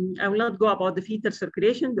 I will not go about the fetal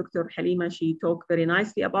circulation. Dr. Halima, she talked very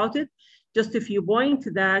nicely about it. Just a few points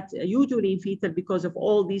that usually in fetal, because of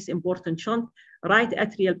all these important shunt, right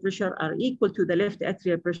atrial pressure are equal to the left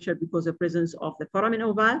atrial pressure because of presence of the foramen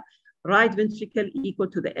O valve, right ventricle equal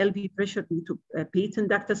to the LV pressure due to patent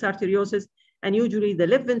ductus arteriosus, and usually the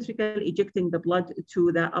left ventricle ejecting the blood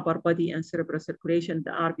to the upper body and cerebral circulation,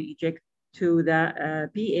 the RV eject to the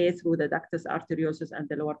PA through the ductus arteriosus and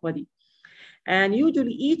the lower body. And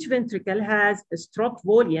usually each ventricle has a stroke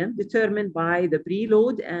volume determined by the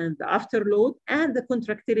preload and the afterload and the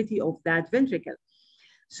contractility of that ventricle.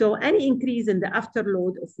 So any increase in the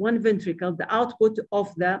afterload of one ventricle, the output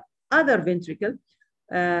of the other ventricle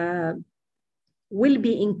will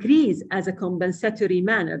be increased as a compensatory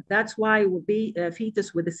manner. That's why will be a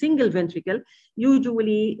fetus with a single ventricle,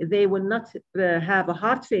 usually they will not have a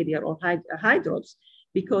heart failure or hydrops,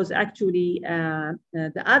 because actually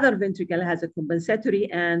the other ventricle has a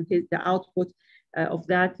compensatory, and the output of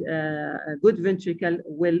that good ventricle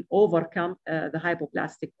will overcome the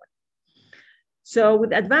hypoplastic one. So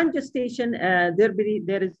with advanced gestation,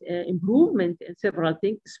 there is improvement in several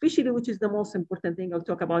things, especially which is the most important thing I'll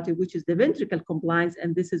talk about it, which is the ventricle compliance,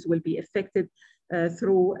 and this will be affected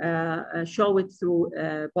through show it through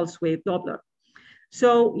pulse wave Doppler.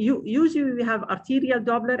 So usually we have arterial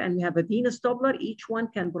Doppler and we have a venous Doppler. Each one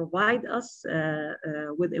can provide us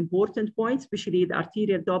with important points, especially the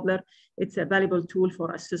arterial Doppler. It's a valuable tool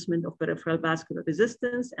for assessment of peripheral vascular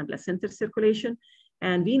resistance and placental circulation.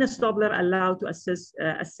 And venous Doppler allow to assess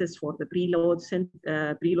for the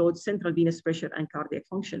preload, central venous pressure, and cardiac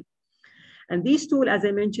function. And these tools, as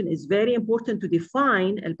I mentioned, is very important to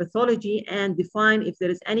define a pathology and define if there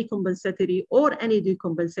is any compensatory or any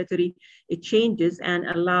decompensatory changes, and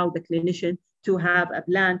allow the clinician to have a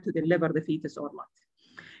plan to deliver the fetus or not.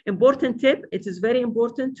 Important tip, it is very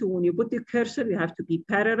important to, when you put the cursor, you have to be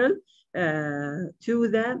parallel to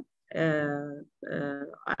the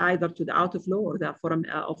either to the outflow or the foramen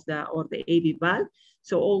of the AV valve.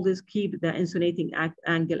 So always keep the insonating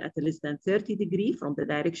angle at less than 30 degrees from the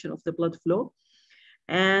direction of the blood flow,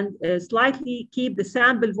 and slightly keep the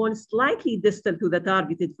sample volume slightly distal to the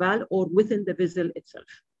targeted valve or within the vessel itself.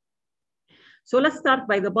 So let's start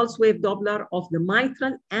by the pulse wave Doppler of the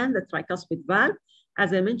mitral and the tricuspid valve.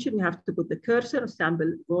 As I mentioned, we have to put the cursor of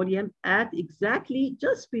sample volume at exactly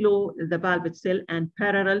just below the valve itself and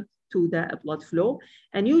parallel to the blood flow.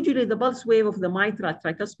 And usually the pulse wave of the mitral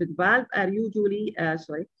tricuspid valve are usually,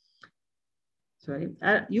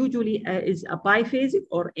 usually is a biphasic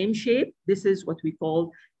or M shape. This is what we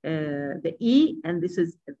call the E, and this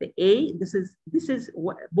is the A. This is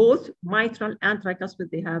both mitral and tricuspid.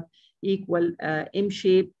 They have equal M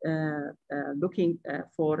shape looking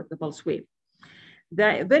for the pulse wave.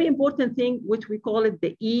 The very important thing, which we call it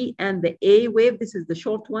the E and the A wave. This is the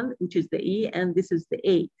short one, which is the E, and this is the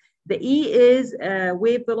A. The E is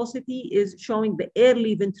wave velocity is showing the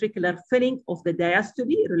early ventricular filling of the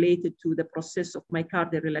diastole related to the process of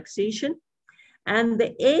myocardial relaxation. And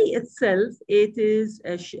the A itself, it is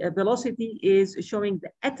velocity is showing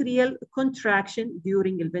the atrial contraction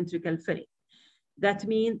during the ventricle filling. That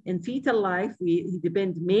means in fetal life, we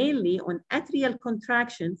depend mainly on atrial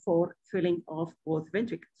contraction for filling of both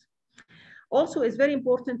ventricles. Also, it's very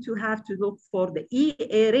important to have to look for the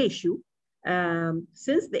E-A ratio.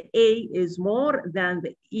 Since the A is more than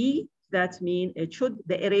the E, that means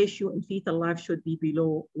the A ratio in fetal life should be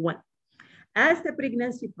below 1. As the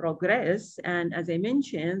pregnancy progresses, and as I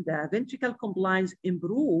mentioned, the ventricle compliance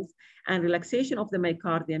improve and relaxation of the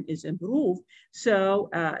myocardium is improved. So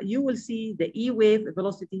you will see the E wave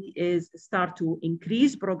velocity is start to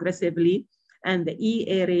increase progressively, and the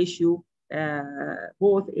E-A ratio,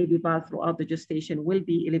 both AV valve throughout the gestation will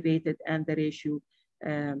be elevated, and the ratio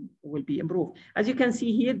will be improved. As you can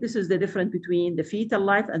see here, this is the difference between the fetal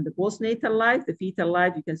life and the postnatal life. The fetal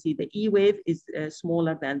life, you can see the E wave is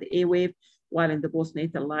smaller than the A wave, while in the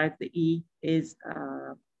postnatal life, the E is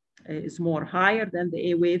more higher than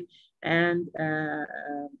the A wave. And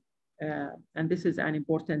this is an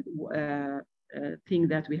important thing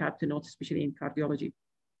that we have to note, especially in cardiology.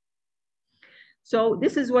 So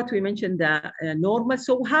this is what we mentioned, the normal.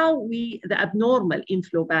 So how the abnormal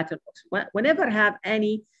inflow pattern works. Whenever have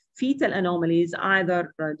any fetal anomalies,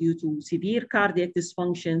 either due to severe cardiac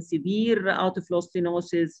dysfunction, severe outflow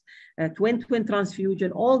stenosis, twin-twin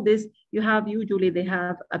transfusion, all this, you have usually they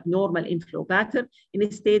have abnormal inflow pattern.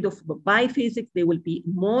 Instead of biphasic, they will be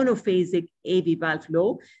monophasic AV valve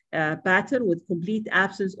flow pattern with complete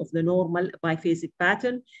absence of the normal biphasic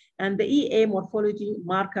pattern. And the EA morphology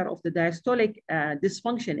marker of the diastolic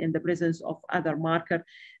dysfunction in the presence of other marker.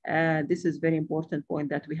 This is very important point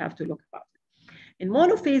that we have to look about. In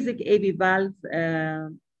monophasic AV valve,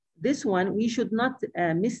 this one, we should not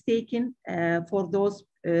mistaken for those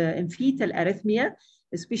in fetal arrhythmia,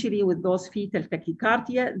 especially with those fetal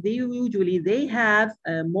tachycardia. They have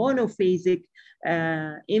a monophasic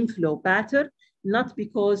inflow pattern, not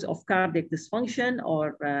because of cardiac dysfunction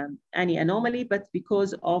or any anomaly, but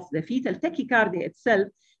because of the fetal tachycardia itself.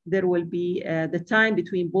 There will be the time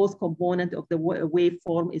between both components of the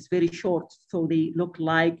waveform is very short, so they look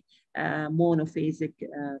like monophasic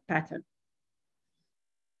pattern.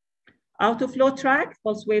 Outflow tract,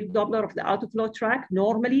 pulse wave Doppler of the outflow tract.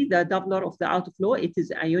 Normally, the Doppler of the outflow, it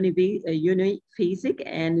is a uniphasic,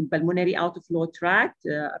 and pulmonary outflow tract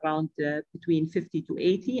around between 50 to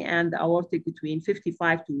 80, and the aortic between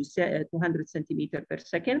 55 to 200 centimeters per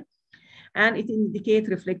second. And it indicates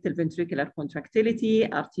reflective ventricular contractility,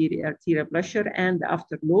 arterial pressure, and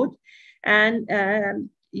afterload. And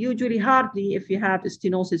usually hardly if you have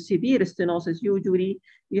stenosis, severe stenosis, usually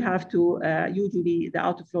you have to, usually the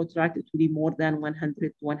outflow tract, it will be more than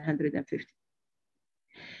 100, 150.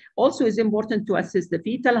 Also, it's important to assess the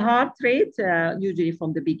fetal heart rate, usually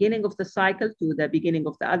from the beginning of the cycle to the beginning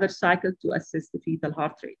of the other cycle to assess the fetal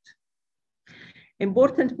heart rate.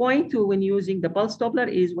 Important point when using the pulse Doppler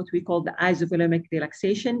is what we call the isovolemic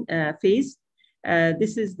relaxation phase.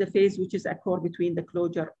 This is the phase which is occur between the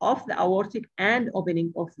closure of the aortic and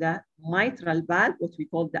opening of the mitral valve, what we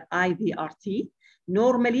call the IVRT.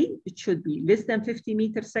 Normally, it should be less than 50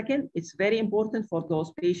 meters per second. It's very important for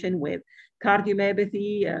those patients with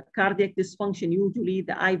cardiomyopathy, cardiac dysfunction. Usually,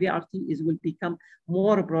 the IVRT will become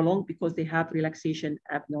more prolonged because they have relaxation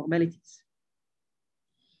abnormalities.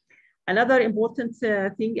 Another important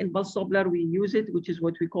thing in pulse Doppler, we use it, which is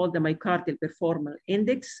what we call the myocardial performance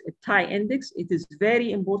index, a TI index. It is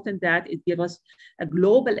very important that it gives us a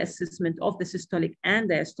global assessment of the systolic and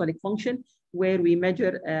diastolic function, where we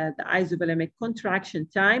measure the isovolemic contraction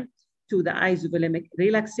time to the isovolemic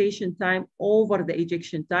relaxation time over the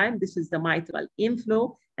ejection time. This is the mitral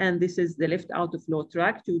inflow, and this is the left outflow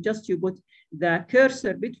tract. You put the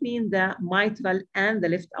cursor between the mitral and the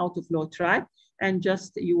left outflow tract, and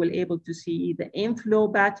just you will able to see the inflow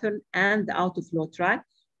pattern and the outflow tract,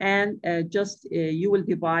 and you will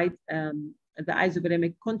divide the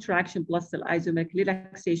isovolemic contraction plus the isovolemic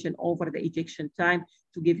relaxation over the ejection time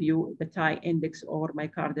to give you the TI index or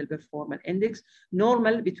myocardial performance index.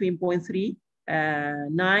 Normal between 0.3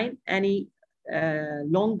 9, any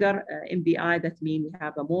longer MBI, that means we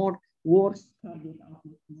have a more worse cardiac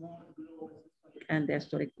output, more and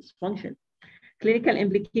diastolic dysfunction. Clinical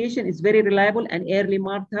implication is very reliable and early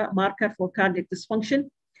marker for cardiac dysfunction.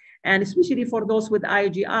 And especially for those with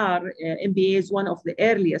IGR, MBA is one of the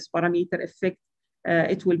earliest parameter effect.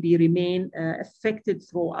 It will be remain affected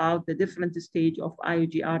throughout the different stage of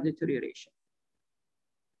IGR deterioration.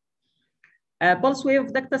 Pulse wave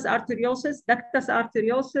of ductus arteriosus. Ductus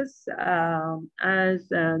arteriosus, as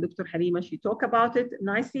Dr. Halima, she talked about it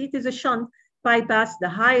nicely. It is a shunt bypass the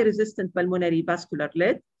high resistant pulmonary vascular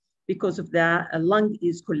lead because of the lung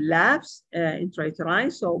is collapsed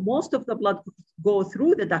intrauterine. So most of the blood go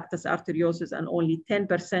through the ductus arteriosus and only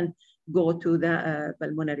 10% go to the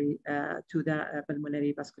pulmonary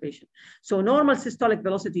vasculation. So normal systolic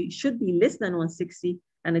velocity should be less than 160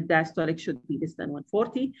 and the diastolic should be less than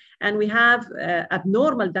 140. And we have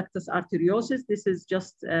abnormal ductus arteriosus. This is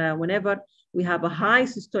just whenever we have a high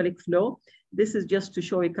systolic flow. This is just to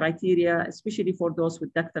show you criteria, especially for those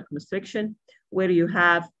with ductal constriction, where you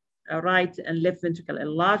have a right and left ventricle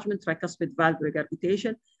enlargement, tricuspid valve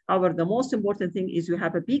regurgitation. However, the most important thing is you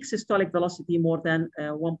have a peak systolic velocity more than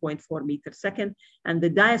 1.4 meters per second, and the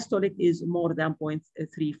diastolic is more than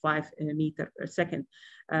 0.35 meters per second.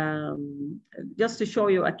 Just to show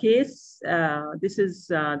you a case, this is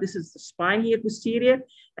the spine here posterior,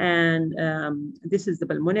 and this is the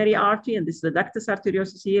pulmonary artery, and this is the ductus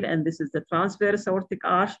arteriosus here, and this is the transverse aortic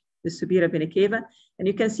arch, the superior vena cava. And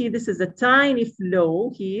you can see this is a tiny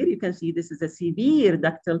flow here. You can see this is a severe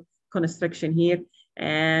ductal constriction here.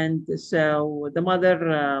 And so the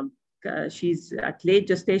mother, she's at late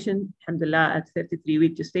gestation, alhamdulillah, at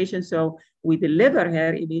 33-week gestation. So we deliver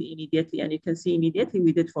her immediately. And you can see immediately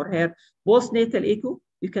we did for her postnatal echo.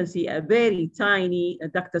 You can see a very tiny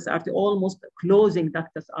ductus artery, almost closing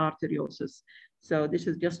ductus arteriosus. So this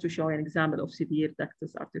is just to show an example of severe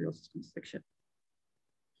ductus arteriosus constriction.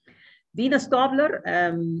 Venous Doppler,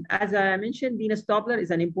 as I mentioned, venous Doppler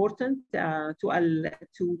is an important to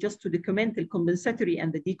document the compensatory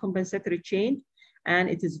and the decompensatory change, and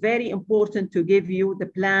it is very important to give you the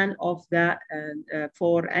plan of the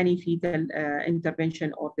for any fetal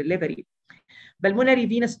intervention or delivery. Pulmonary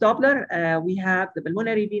venous Doppler, we have the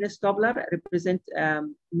pulmonary venous Doppler represent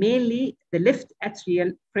mainly the left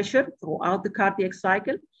atrial pressure throughout the cardiac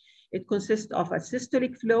cycle. It consists of a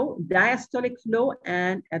systolic flow, diastolic flow,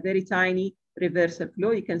 and a very tiny reversal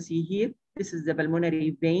flow. You can see here, this is the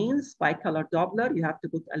pulmonary veins bicolor Doppler. You have to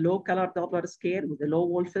put a low color Doppler scale with a low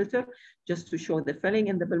wall filter just to show the filling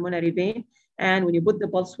in the pulmonary vein. And when you put the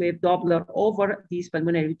pulse wave Doppler over these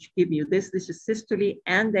pulmonary, which give you this is systole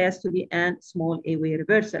and diastole and small airway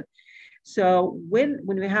reversal. So when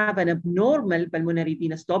we have an abnormal pulmonary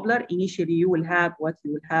venous Doppler, initially you will have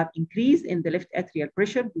increase in the left atrial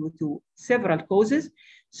pressure due to several causes.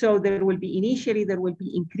 So there will be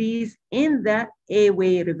increase in the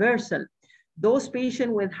airway reversal. Those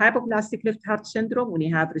patients with hypoplastic left heart syndrome, when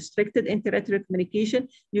you have restricted interatrial communication,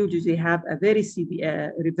 you usually have a very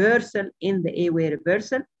severe reversal in the airway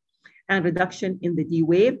reversal and reduction in the D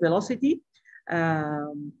wave velocity.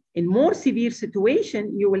 In more severe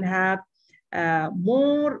situation, you will have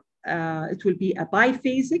it will be a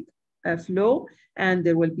biphasic flow, and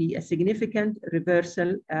there will be a significant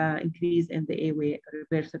reversal increase in the airway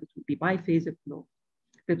reversal. It will be biphasic flow,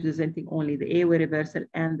 representing only the airway reversal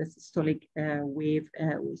and the systolic wave,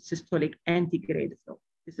 systolic antegrade flow.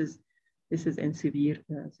 This is in severe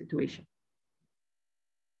situation.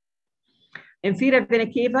 Inferior vena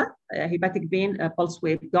cava, hepatic vein pulse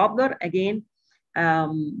wave Doppler, again,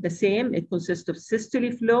 the same. It consists of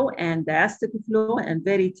systole flow and diastolic flow and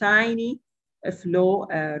very tiny flow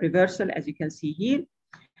reversal, as you can see here.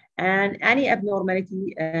 And any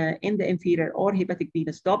abnormality in the inferior or hepatic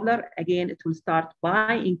venous Doppler, again, it will start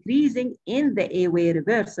by increasing in the airway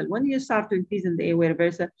reversal. When you start to increase in the airway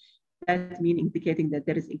reversal, that means indicating that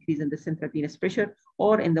there is increase in the central venous pressure,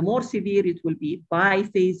 or in the more severe, it will be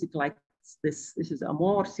biphasic like this. This is a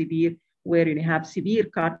more severe, where you have severe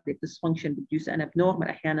cardiac dysfunction produce an abnormal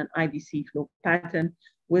أحيانا IVC flow pattern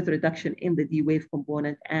with reduction in the D wave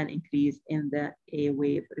component and increase in the A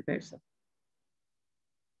wave reversal.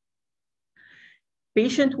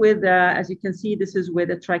 Patient with, as you can see, this is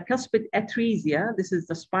with a tricuspid atresia. This is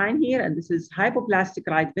the spine here, and this is hypoplastic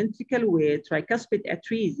right ventricle with tricuspid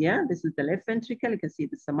atresia. This is the left ventricle. You can see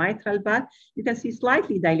this is the mitral valve. You can see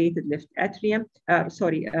slightly dilated left atrium,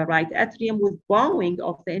 right atrium with bowing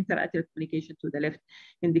of the interatrial communication to the left,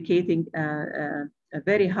 indicating a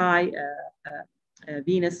very high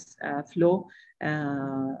venous flow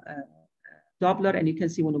Doppler. And you can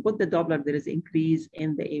see when you put the Doppler, there is increase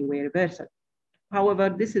in the airway reversal. However,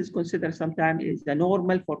 this is considered sometimes is the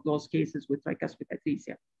normal for those cases with tricuspid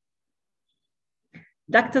atresia.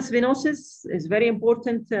 Ductus venosus is very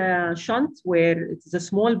important shunt where it's a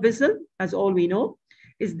small vessel, as all we know,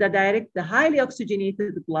 is the highly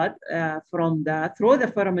oxygenated blood through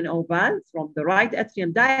the foramen ovale from the right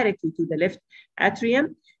atrium directly to the left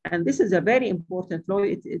atrium. And this is a very important flow.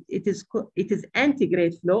 It is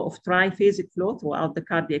antegrade flow of triphasic flow throughout the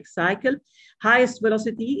cardiac cycle, highest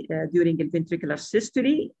velocity during the ventricular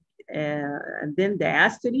systole, and then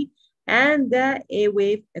diastole, and the A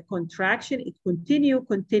wave contraction. It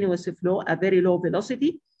continuous flow, a very low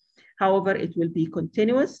velocity. However, it will be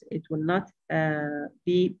continuous. It will not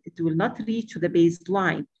reach the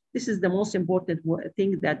baseline. This is the most important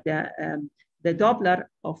thing, that the Doppler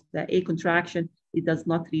of the A contraction, it does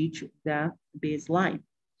not reach the baseline.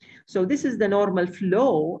 So this is the normal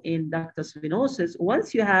flow in ductus venosus.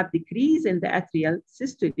 Once you have decrease in the atrial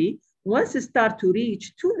systole, once it start to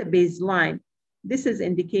reach to the baseline, this is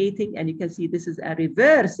indicating, and you can see this is a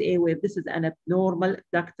reverse A wave. This is an abnormal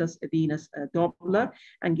ductus venous Doppler.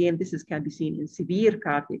 Again, can be seen in severe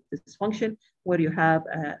cardiac dysfunction, where you have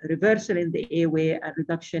a reversal in the A wave, a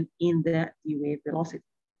reduction in the D wave velocity.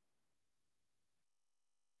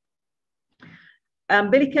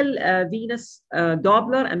 Umbilical venous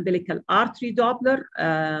Doppler, umbilical artery Doppler.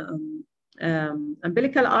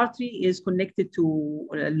 Umbilical artery is connected to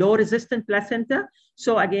low resistant placenta.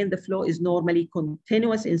 So again, the flow is normally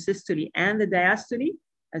continuous in systole and the diastole.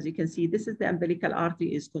 As you can see, this is the umbilical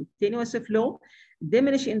artery is continuous flow.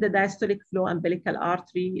 Diminish in the diastolic flow, umbilical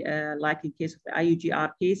artery, like in case of the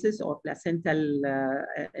IUGR cases or placental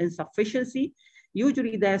insufficiency.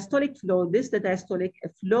 Usually diastolic flow, the diastolic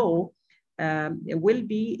flow will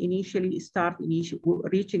be initially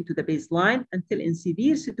reaching to the baseline, until in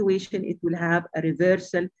severe situation, it will have a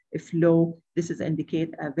reversal flow. This is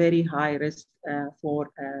indicate a very high risk for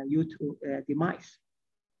demise.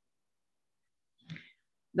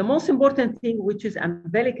 The most important thing, which is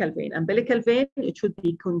umbilical vein. Umbilical vein, it should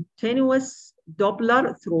be continuous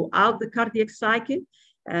Doppler throughout the cardiac cycle.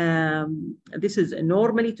 This is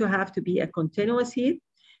normally to have to be a continuous here.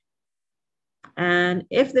 And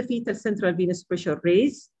if the fetal central venous pressure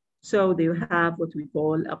raise, so they have what we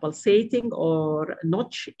call a pulsating or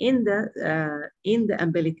notch in the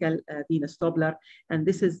umbilical venous Doppler, and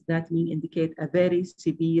that means indicate a very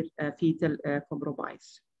severe fetal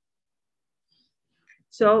compromise.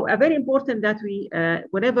 So very important that we,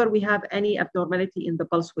 whenever we have any abnormality in the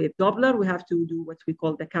pulse wave Doppler, we have to do what we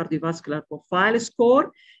call the cardiovascular profile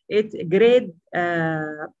score. It grades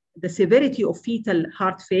the severity of fetal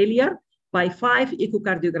heart failure by 5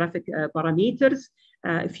 echocardiographic parameters: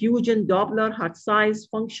 fusion, Doppler, heart size,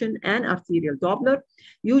 function, and arterial Doppler.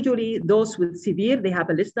 Usually those with severe, they have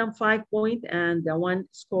a less than 5 point and one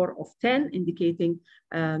score of 10, indicating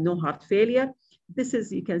no heart failure. This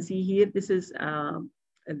is, you can see here, this is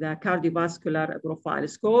the cardiovascular profile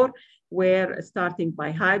score, where starting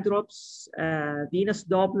by high drops, venous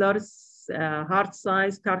Dopplers, heart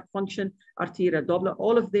size, heart function, arterial Doppler,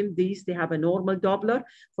 all of them, they have a normal Doppler.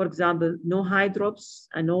 For example, no high drops,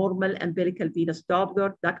 a normal umbilical venous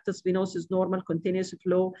Doppler, ductus venosus normal, continuous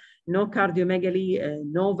flow, no cardiomegaly,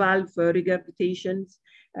 no valve regurgitations,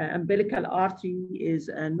 umbilical artery is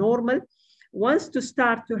normal. Once to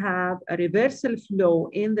start to have a reversal flow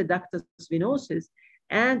in the ductus venosus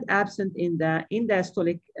and absent in the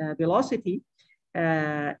diastolic velocity,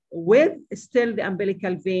 with still the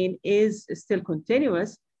umbilical vein is still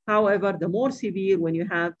continuous. However, the more severe when you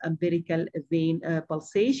have umbilical vein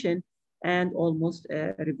pulsation and almost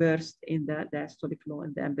reversed in the diastolic flow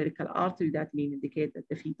in the umbilical artery, that means indicate that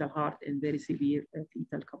the fetal heart in very severe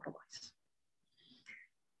fetal compromise.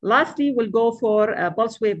 Lastly, we'll go for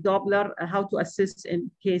pulse wave Doppler, how to assist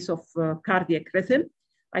in case of cardiac rhythm.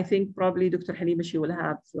 I think probably Dr. Halima, she will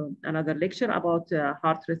have another lecture about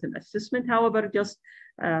heart rhythm assessment. However, just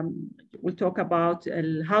we'll talk about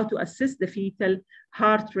how to assess the fetal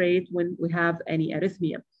heart rate when we have any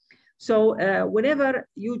arrhythmia. So whenever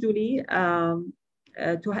usually,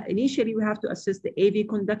 initially we have to assess the AV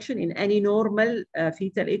conduction in any normal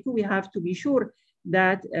fetal echo. We have to be sure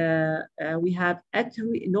that we have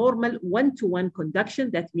normal one-to-one conduction.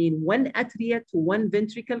 That means one atria to one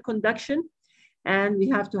ventricle conduction. And we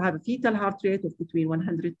have to have a fetal heart rate of between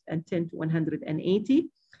 110 to 180.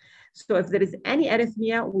 So if there is any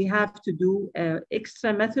arrhythmia, we have to do an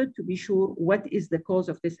extra method to be sure what is the cause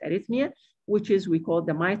of this arrhythmia, which is we call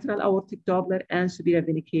the mitral aortic Doppler and superior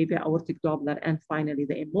vena cava aortic Doppler, and finally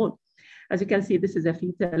the M1. As you can see, this is a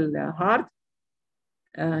fetal heart.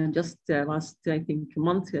 Just last, I think,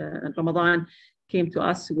 month, Ramadan came to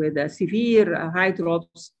us with severe high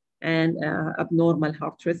drops and abnormal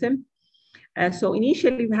heart rhythm. So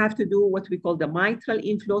initially, we have to do what we call the mitral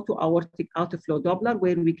inflow to aortic outflow Doppler,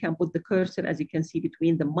 where we can put the cursor, as you can see,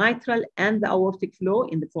 between the mitral and the aortic flow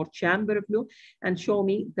in the fourth chamber flow, and show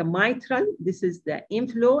me the mitral. This is the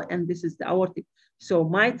inflow, and this is the aortic. So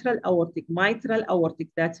mitral, aortic,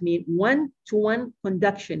 that means one-to-one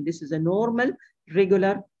conduction. This is a normal,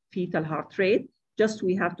 regular fetal heart rate. Just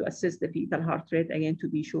we have to assess the fetal heart rate again to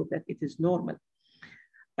be sure that it is normal.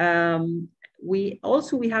 We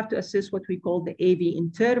have to assess what we call the AV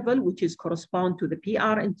interval, which is correspond to the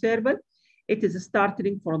PR interval. It is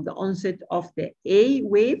starting from the onset of the A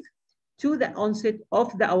wave to the onset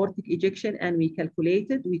of the aortic ejection, and we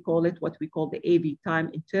calculated, we call it what we call the AV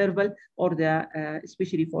time interval, or the,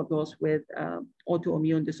 especially for those with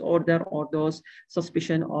autoimmune disorder or those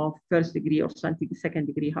suspicion of first degree or second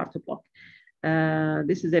degree heart block.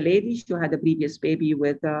 This is a lady, she had a previous baby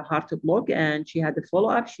with heart block, and she had a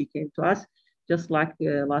follow-up. She came to us just like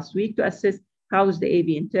last week to assess how is the AV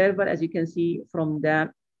interval. As you can see from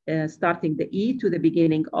the starting the E to the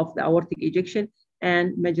beginning of the aortic ejection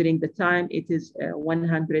and measuring the time, it is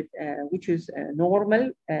 100, which is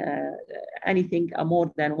normal. Anything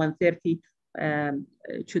more than 130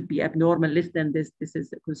 should be abnormal. Less than this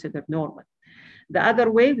is considered normal. The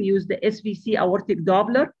other way, we use the SVC aortic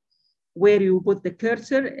Doppler, where you put the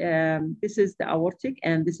cursor. This is the aortic,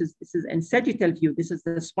 and this is in sagittal view. This is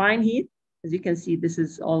the spine here. As you can see, this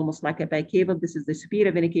is almost like a bicable. This is the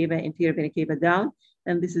superior vena cava, inferior vena cava down,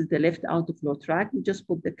 and this is the left outflow tract. We just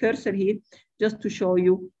put the cursor here just to show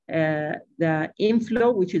you the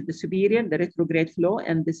inflow, which is the superior, the retrograde flow,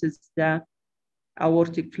 and this is the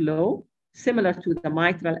aortic flow, similar to the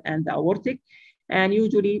mitral and the aortic. And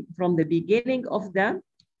usually from the beginning of the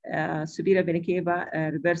superior vena cava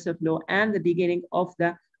reversal flow and the beginning of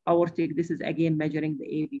the aortic, this is again measuring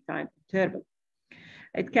the AV time interval.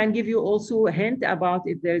 It can give you also a hint about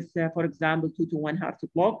if there's, for example, 2-to-1 heart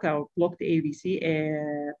block or blocked AVC,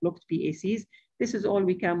 blocked PACs. This is all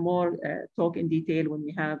we can more talk in detail when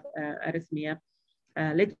we have arrhythmia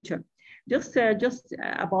lecture. Just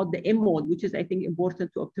about the M mode, which is, I think,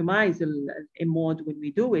 important to optimize the M mode when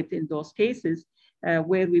we do it in those cases,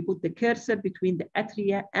 where we put the cursor between the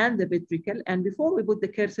atria and the ventricle. And before we put the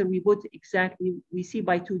cursor, we put exactly, we see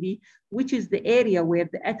by 2D, which is the area where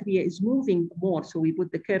the atria is moving more. So we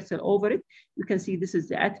put the cursor over it. You can see this is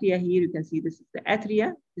the atria here. You can see this is the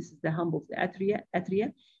atria. This is the hump of the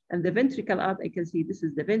atria. And the ventricle up, I can see this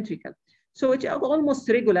is the ventricle. So it's almost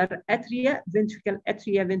regular atria, ventricle,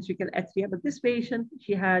 atria, ventricle, atria. But this patient,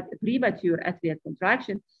 she had a premature atrial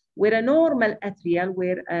contraction, where a normal atrial,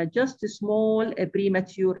 where just a small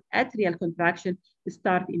premature atrial contraction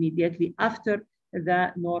start immediately after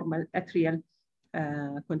the normal atrial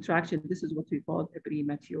contraction. This is what we call a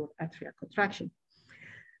premature atrial contraction.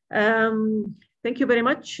 Thank you very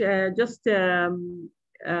much. Just a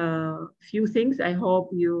few things. I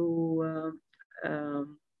hope you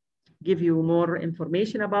give you more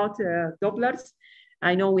information about Dopplers.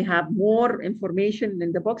 I know we have more information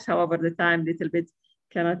in the box. However, the time little bit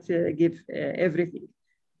cannot give everything.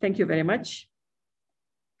 Thank you very much.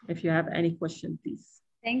 If you have any question, please.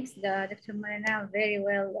 Thanks, Dr. Marina. Very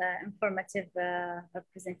well informative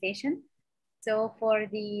presentation. So for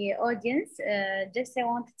the audience, just I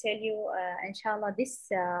want to tell you, inshallah, this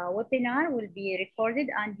webinar will be recorded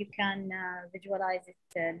and you can visualize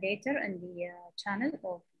it later in the channel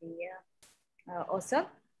of the OSOP.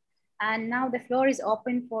 And now the floor is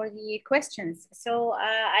open for the questions. So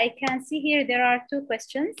I can see here there are two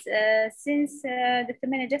questions. Since Dr.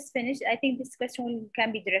 Marina just finished, I think this question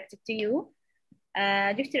can be directed to you.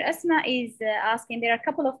 Dr. Asma is asking, there are a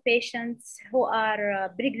couple of patients who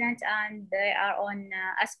are pregnant and they are on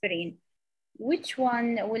aspirin. Which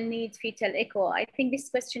one will need fetal echo? I think this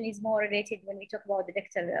question is more related when we talk about the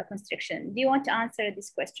ductal constriction. Do you want to answer this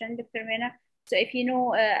question, Dr. Marina? So if you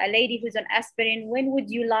know a lady who's on aspirin, when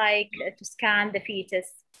would you like to scan the fetus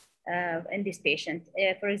in this patient?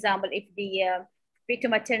 For example, if the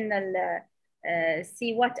fetal-maternal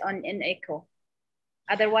see what in echo?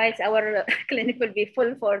 Otherwise, our clinic will be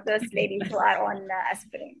full for those ladies who are on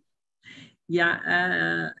aspirin.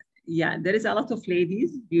 Yeah, there is a lot of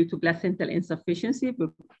ladies due to placental insufficiency. But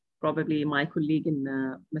probably my colleague in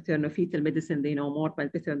maternal-fetal medicine, they know more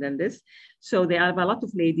but better than this. So there are a lot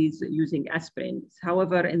of ladies using aspirin.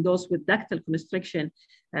 However, in those with ductal constriction,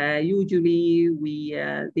 usually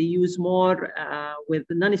they use more with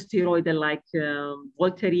non-steroidal like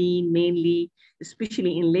Voltaren mainly.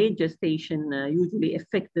 especially in late gestation, usually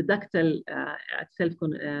affect the ductal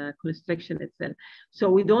self-constriction itself. So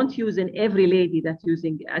we don't use in every lady that's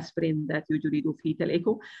using aspirin that usually do fetal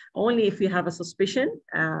echo. Only if we have a suspicion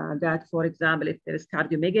that, for example, if there is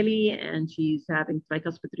cardiomegaly and she's having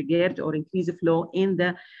tricuspid regurg or increased flow in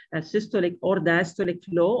the systolic or diastolic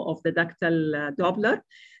flow of the ductal Doppler,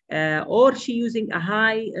 or she using a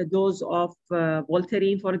high dose of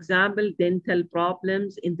Voltaren, for example, dental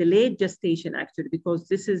problems in the late gestation, actually, because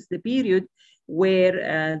this is the period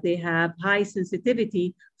where they have high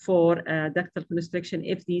sensitivity for ductal constriction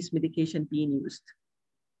if these medication being used.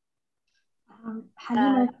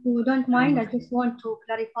 Halima, if you don't mind, I just want to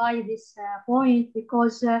clarify this point,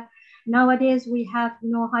 because nowadays we have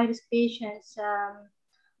high-risk patients.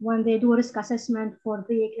 When they do risk assessment for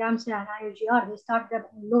preeclampsia and IUGR, they start them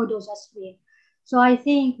on low dose aspirin. So I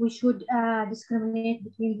think we should discriminate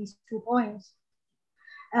between these 2 points.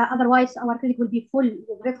 Otherwise, our clinic will be full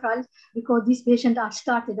with referrals because these patients are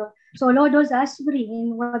started on. So low dose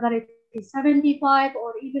aspirin, whether it is 75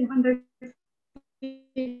 or even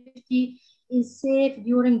 150, is safe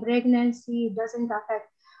during pregnancy. It doesn't affect.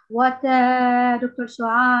 What Dr.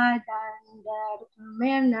 Suad and Dr.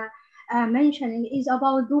 Merna mentioning is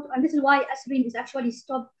about those, and this is why aspirin is actually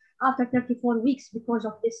stopped after 34 weeks because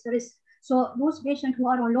of this risk. So those patients who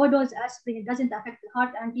are on low dose aspirin, it doesn't affect the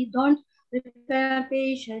heart, and we don't refer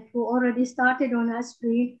patients who already started on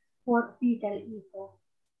aspirin for fetal echo.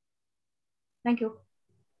 Thank you.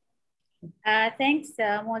 Thanks,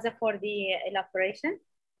 Moza, for the elaboration.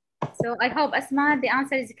 So I hope, Asma, the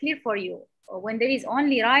answer is clear for you. When there is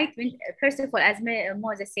only first of all, as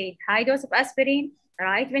Moza said, high dose of aspirin,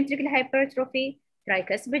 right ventricular hypertrophy,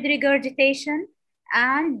 tricuspid regurgitation,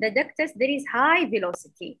 and the ductus, there is high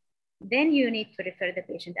velocity, then you need to refer the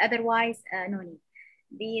patient. Otherwise, no need.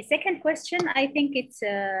 The second question, I think it's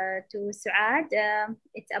to Suad.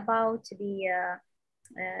 It's about the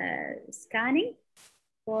scanning.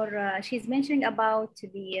 She's mentioning about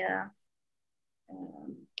the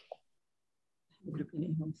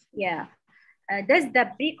does the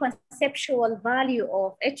preconceptual value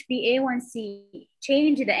of HbA1c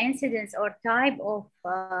change the incidence or type of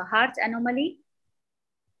heart anomaly?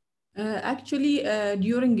 Actually,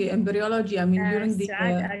 during embryology, I mean, during the...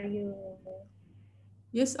 Saad, are you...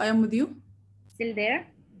 Yes, I am with you. Still there?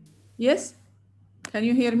 Yes. Can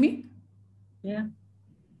you hear me? Yeah.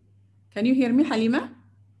 Can you hear me, Halima?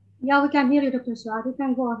 Yeah, we can hear you, Dr. Suad. You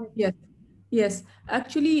can go ahead. Yes. Yes,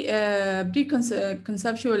 actually,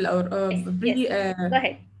 preconceptual or yes. Go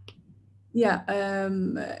ahead. Yeah,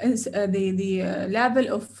 the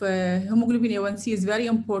level of hemoglobin A1c is very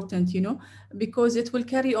important, because it will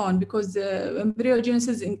carry on, because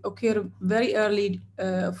embryogenesis occur very early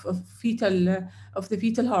of the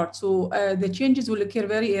fetal heart. So the changes will occur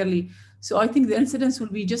very early. So I think the incidence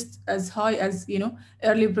will be just as high as,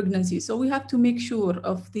 early pregnancy. So we have to make sure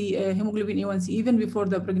of the hemoglobin A1c even before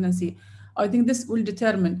the pregnancy. I think this will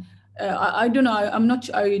determine. I don't know.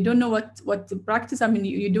 I don't know what the practice. I mean,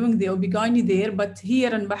 you're doing the OB/GYN there, but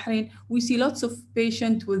here in Bahrain, we see lots of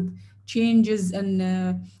patients with changes and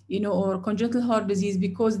or congenital heart disease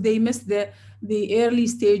because they missed the early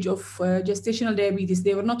stage of gestational diabetes.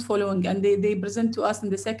 They were not following, and they present to us in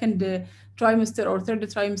the second trimester or third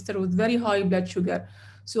trimester with very high blood sugar.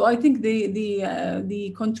 So I think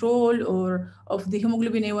the control of the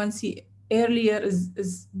hemoglobin A1c earlier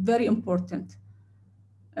is very important.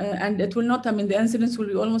 And it will not, I mean, the incidence will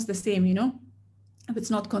be almost the same, if it's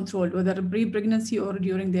not controlled, whether pre-pregnancy or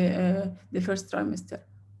during the first trimester.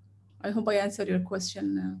 I hope I answered your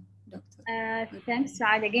question, Doctor. Thanks,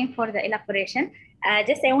 Suad, again for the elaboration.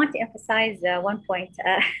 Just I want to emphasize one point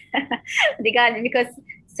regarding, because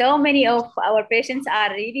so many of our patients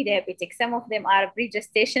are really diabetic. Some of them are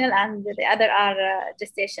pre-gestational and the other are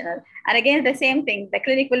gestational. And again, the same thing, the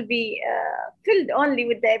clinic will be filled only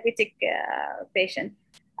with diabetic patients.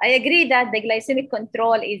 I agree that the glycemic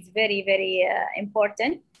control is very, very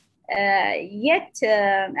important.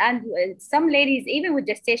 And some ladies, even with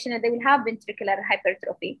gestational, they will have ventricular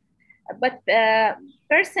hypertrophy. But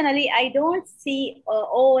personally, I don't see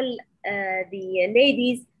all the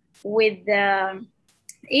ladies with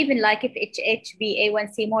even like if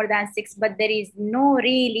HbA1c more than 6, but there is no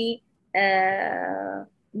really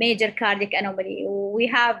major cardiac anomaly. We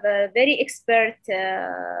have very expert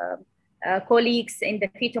colleagues in the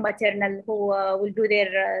feto-maternal who will do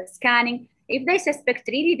their scanning. If they suspect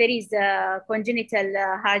really there is congenital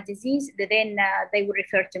heart disease, then they will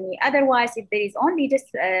refer to me. Otherwise, if there is only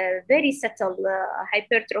just very subtle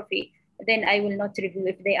hypertrophy, then I will not review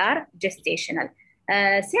if they are gestational.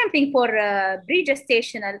 Same thing for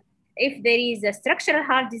pre-gestational. If there is a structural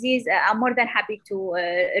heart disease, I'm more than happy to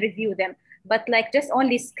review them. But like just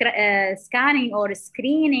only scanning or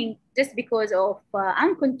screening just because of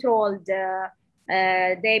uncontrolled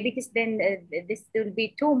diabetes, then this will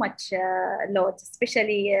be too much load,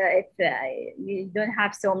 especially if you don't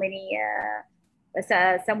have so many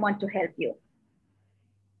someone to help you.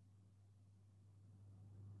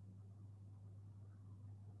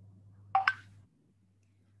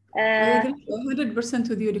 I agree 100%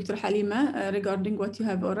 with you, Dr. Halima, regarding what you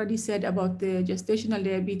have already said about the gestational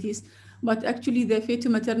diabetes. But actually, the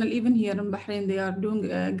fetal-maternal, even here in Bahrain, they are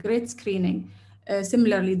doing great screening.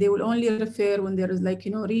 Similarly, they will only refer when there is like,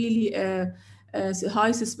 you know, really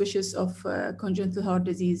high suspicious of congenital heart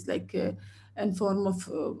disease, like in form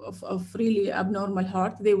of really abnormal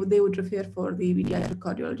heart, they would refer for the pediatric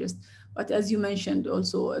cardiologist. But as you mentioned,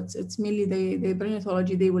 also it's mainly the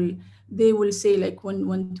perinatology. They will say like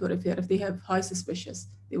when to refer. If they have high suspicious,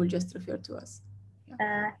 they will just refer to us.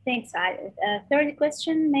 Thanks. Third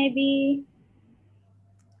question, maybe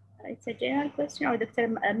it's a general question, or Dr.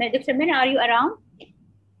 Mina, are you around?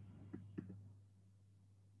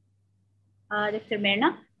 Dr.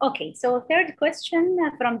 Mirna. Okay, so third question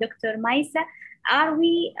from Dr. Maisa. Are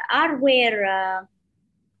we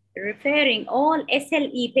referring all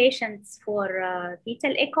SLE patients for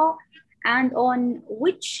fetal echo, and on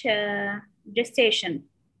which gestation?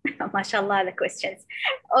 MashaAllah, the questions.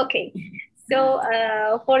 Okay, so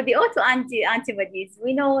for the antibodies,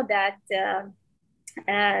 we know that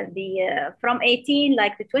from 18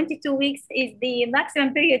 like to 22 weeks is the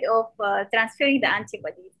maximum period of transferring the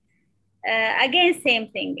antibodies. Again, same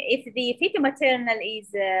thing. If the fetal-maternal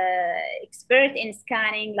is expert in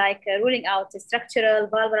scanning, like ruling out structural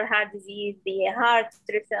valvular heart disease, the heart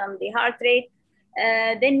rhythm, the heart rate,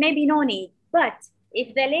 then maybe no need. But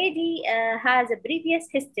if the lady has a previous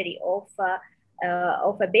history of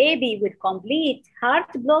a baby with complete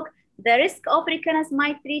heart block, the risk of recurrence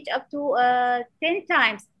might reach up to 10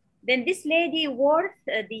 times. Then this lady worth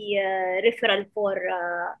the referral for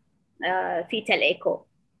fetal echo.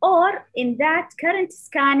 Or in that current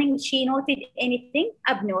scanning, she noted anything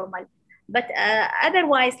abnormal. But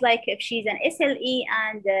otherwise, like if she's an SLE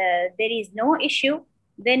and there is no issue,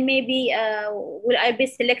 then maybe will I be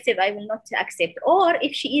selective? I will not accept. Or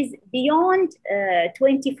if she is beyond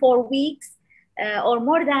 24 weeks or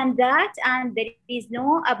more than that, and there is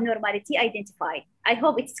no abnormality identified. I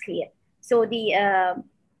hope it's clear. So if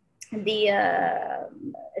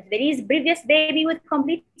there is previous baby with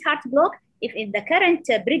complete heart block, if in the current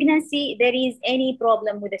pregnancy there is any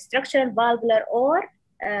problem with the structural, valvular, or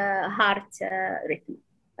heart rhythm,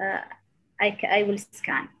 I will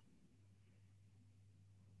scan.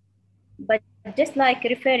 But just like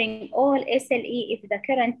referring all SLE, if the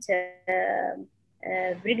current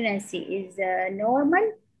pregnancy is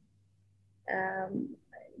normal,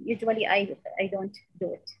 usually I don't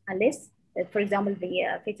do it unless, for example,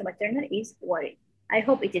 the fetal maternal is worried. I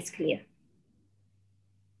hope it is clear.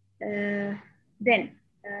 Then,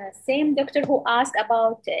 same doctor who asked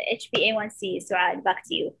about HbA1c, Suad, back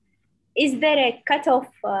to you. Is there a cutoff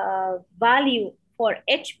value for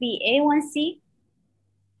HbA1c?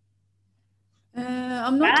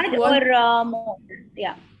 I'm not Suad quite... or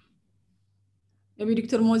yeah. Maybe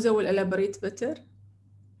Dr. Moza will elaborate better.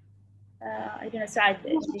 I don't know, Suad,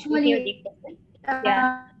 did you hear the question?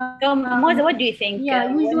 Yeah. So, Moza, what do you think? Yeah,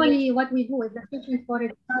 usually what we do is the patient, for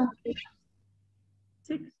example,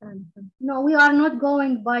 no, we are not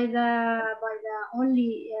going by the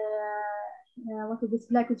only what is this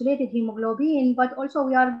glycosylated hemoglobin, but also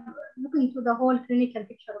we are looking to the whole clinical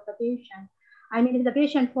picture of the patient. I mean, if the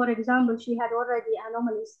patient, for example, she had already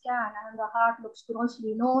anomaly scan and the heart looks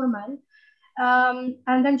grossly normal,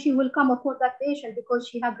 and then she will come for that patient because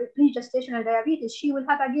she had pre-gestational diabetes, she will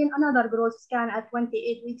have again another gross scan at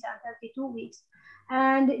 28 weeks and 32 weeks.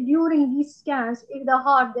 And during these scans, if the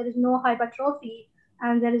heart, there is no hypertrophy,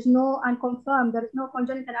 and there is no unconfirmed, there is no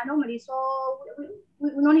congenital anomaly, so we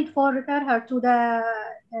no need for refer her to the,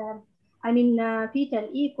 fetal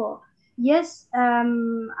echo. Yes,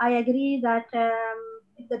 I agree that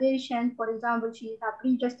if the patient, for example, she has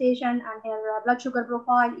pre-gestation and her blood sugar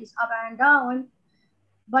profile is up and down,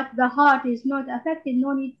 but the heart is not affected,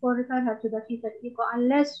 no need for refer her to the fetal echo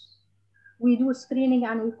unless we do screening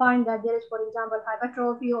and we find that there is, for example,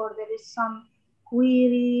 hypertrophy, or there is some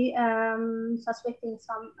query suspecting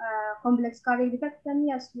some complex cardiac defect, then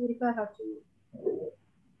yes, we refer her to you.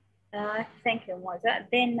 Thank you, Moza.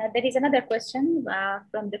 Then there is another question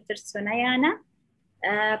from Dr. Sunayana.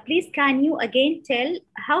 Please, can you again tell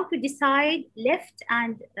how to decide left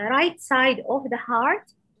and right side of the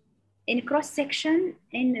heart in cross-section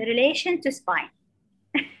in relation to spine?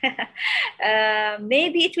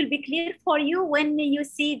 Maybe it will be clear for you when you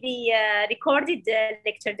see the recorded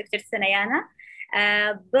lecture, Dr. Sanayana.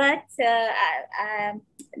 But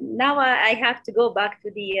now I have to go back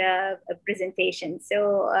to the presentation.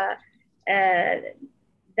 So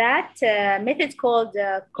that method called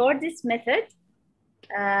Cordis method,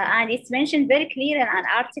 and it's mentioned very clear in an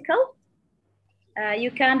article.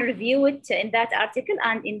 You can review it in that article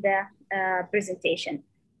and in the presentation.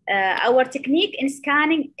 Our technique in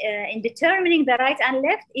scanning, in determining the right and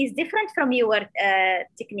left, is different from your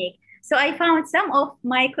technique. So I found some of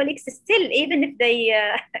my colleagues still, even if they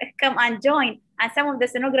come and join, and some of the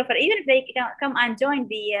sonographers, even if they come and join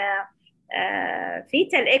the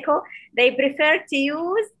fetal echo, they prefer to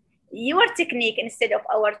use your technique instead of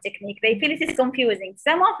our technique. They feel it is confusing.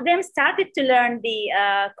 Some of them started to learn the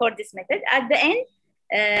Cordis method. At the end,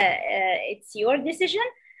 it's your decision,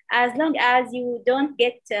 as long as you don't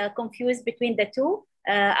get confused between the two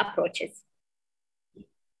approaches.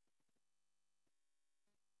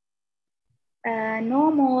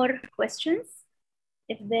 No more questions.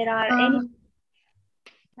 If there are any.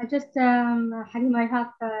 I just, Halim, I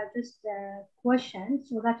have just a question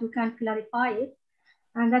so that we can clarify it.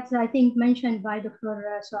 And that's, I think, mentioned by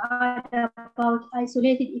Dr. Suad about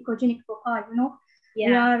isolated echogenic foci. You know, we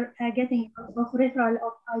are getting a referral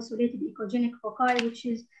of isolated echogenic foci, which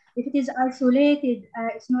is, if it is isolated,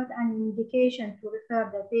 it's not an indication to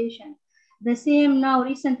refer the patient. The same now,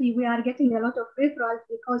 recently, we are getting a lot of referrals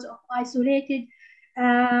because of isolated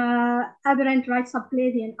aberrant right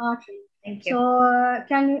subclavian artery. Thank you. So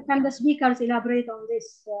can the speakers elaborate on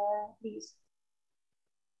this, please?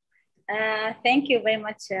 Thank you very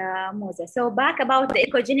much, Moza. So back about the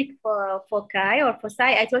echogenic foci or foci,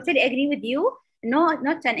 I totally agree with you. No,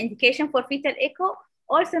 not an indication for fetal echo.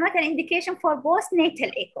 Also not an indication for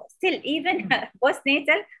postnatal echo. Still, even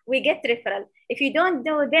postnatal, we get referral. If you don't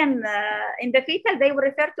do them in the fetal, they will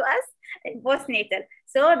refer to us in postnatal.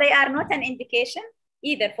 So they are not an indication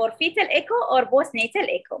either for fetal echo or postnatal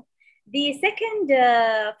echo. The second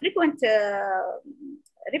frequent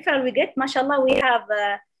referral we get, mashallah, we have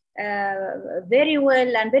very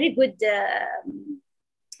well and very good,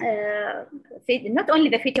 not only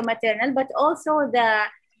the fetal-maternal, but also the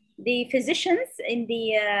physicians in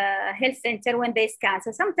the health center when they scan.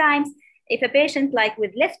 So sometimes if a patient like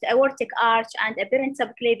with left aortic arch and aberrant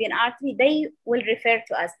subclavian artery, they will refer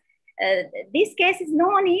to us. These cases,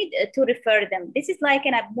 no need to refer them. This is like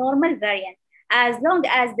an abnormal variant. As long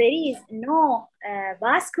as there is no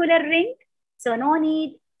vascular ring, so no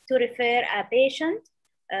need to refer a patient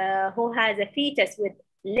who has a fetus with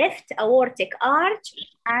left aortic arch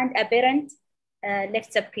and aberrant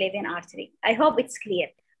left subclavian artery. I hope it's clear.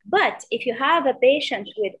 But if you have a patient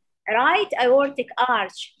with right aortic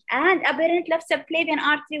arch and aberrant left subclavian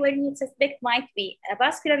artery where you suspect might be a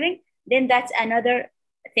vascular ring, then that's another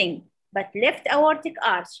thing. But left aortic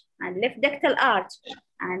arch and left ductal arch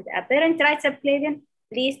and aberrant right subclavian,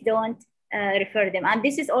 please don't refer them. And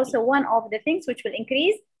this is also one of the things which will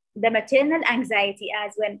increase the maternal anxiety,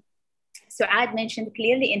 as when Suad mentioned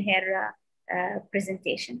clearly in her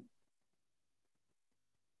presentation.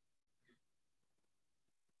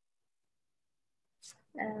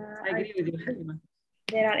 I agree with you, Halima.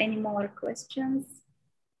 There are any more questions?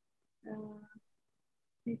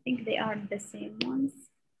 I think they are the same ones.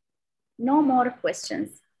 No more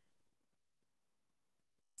questions.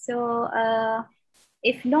 So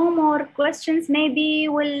if no more questions, maybe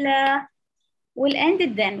we'll end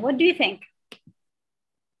it then. What do you think?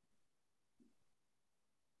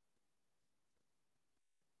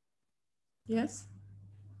 Yes.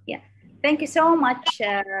 Yeah. Thank you so much,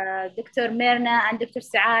 Dr. Myrna and Dr.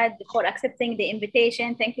 Saad, for accepting the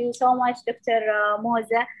invitation. Thank you so much, Dr.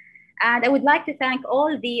 Moza. And I would like to thank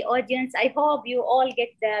all the audience. I hope you all get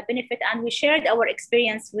the benefit and we shared our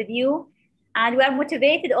experience with you. And we are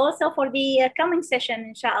motivated also for the coming session,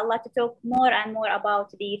 inshallah, to talk more and more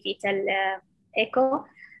about the fetal echo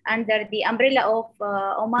under the umbrella of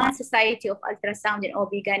Oman Society of Ultrasound and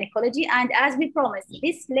OB Gynecology. And as we promised,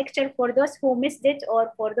 this lecture, for those who missed it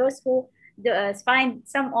or for those who find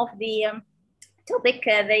some of the topic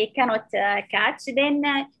they cannot catch, then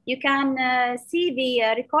you can see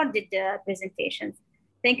the recorded presentations.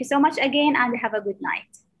 Thank you so much again and have a good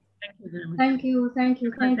night. Thank you very much. Thank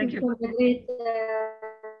you for the great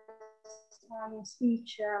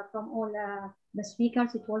speech from all the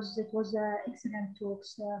speakers. It was excellent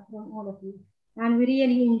talks from all of you, and we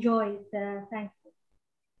really enjoyed. Thank you.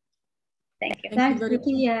 Thank you. Thanks to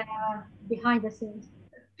Zakiya behind the scenes.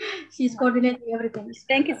 She's coordinating everything.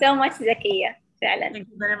 Thank you so much, Zakiya. Thank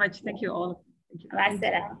you very much. Thank you all. Thank you. مع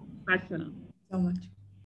السلامة. مع السلامة. So much.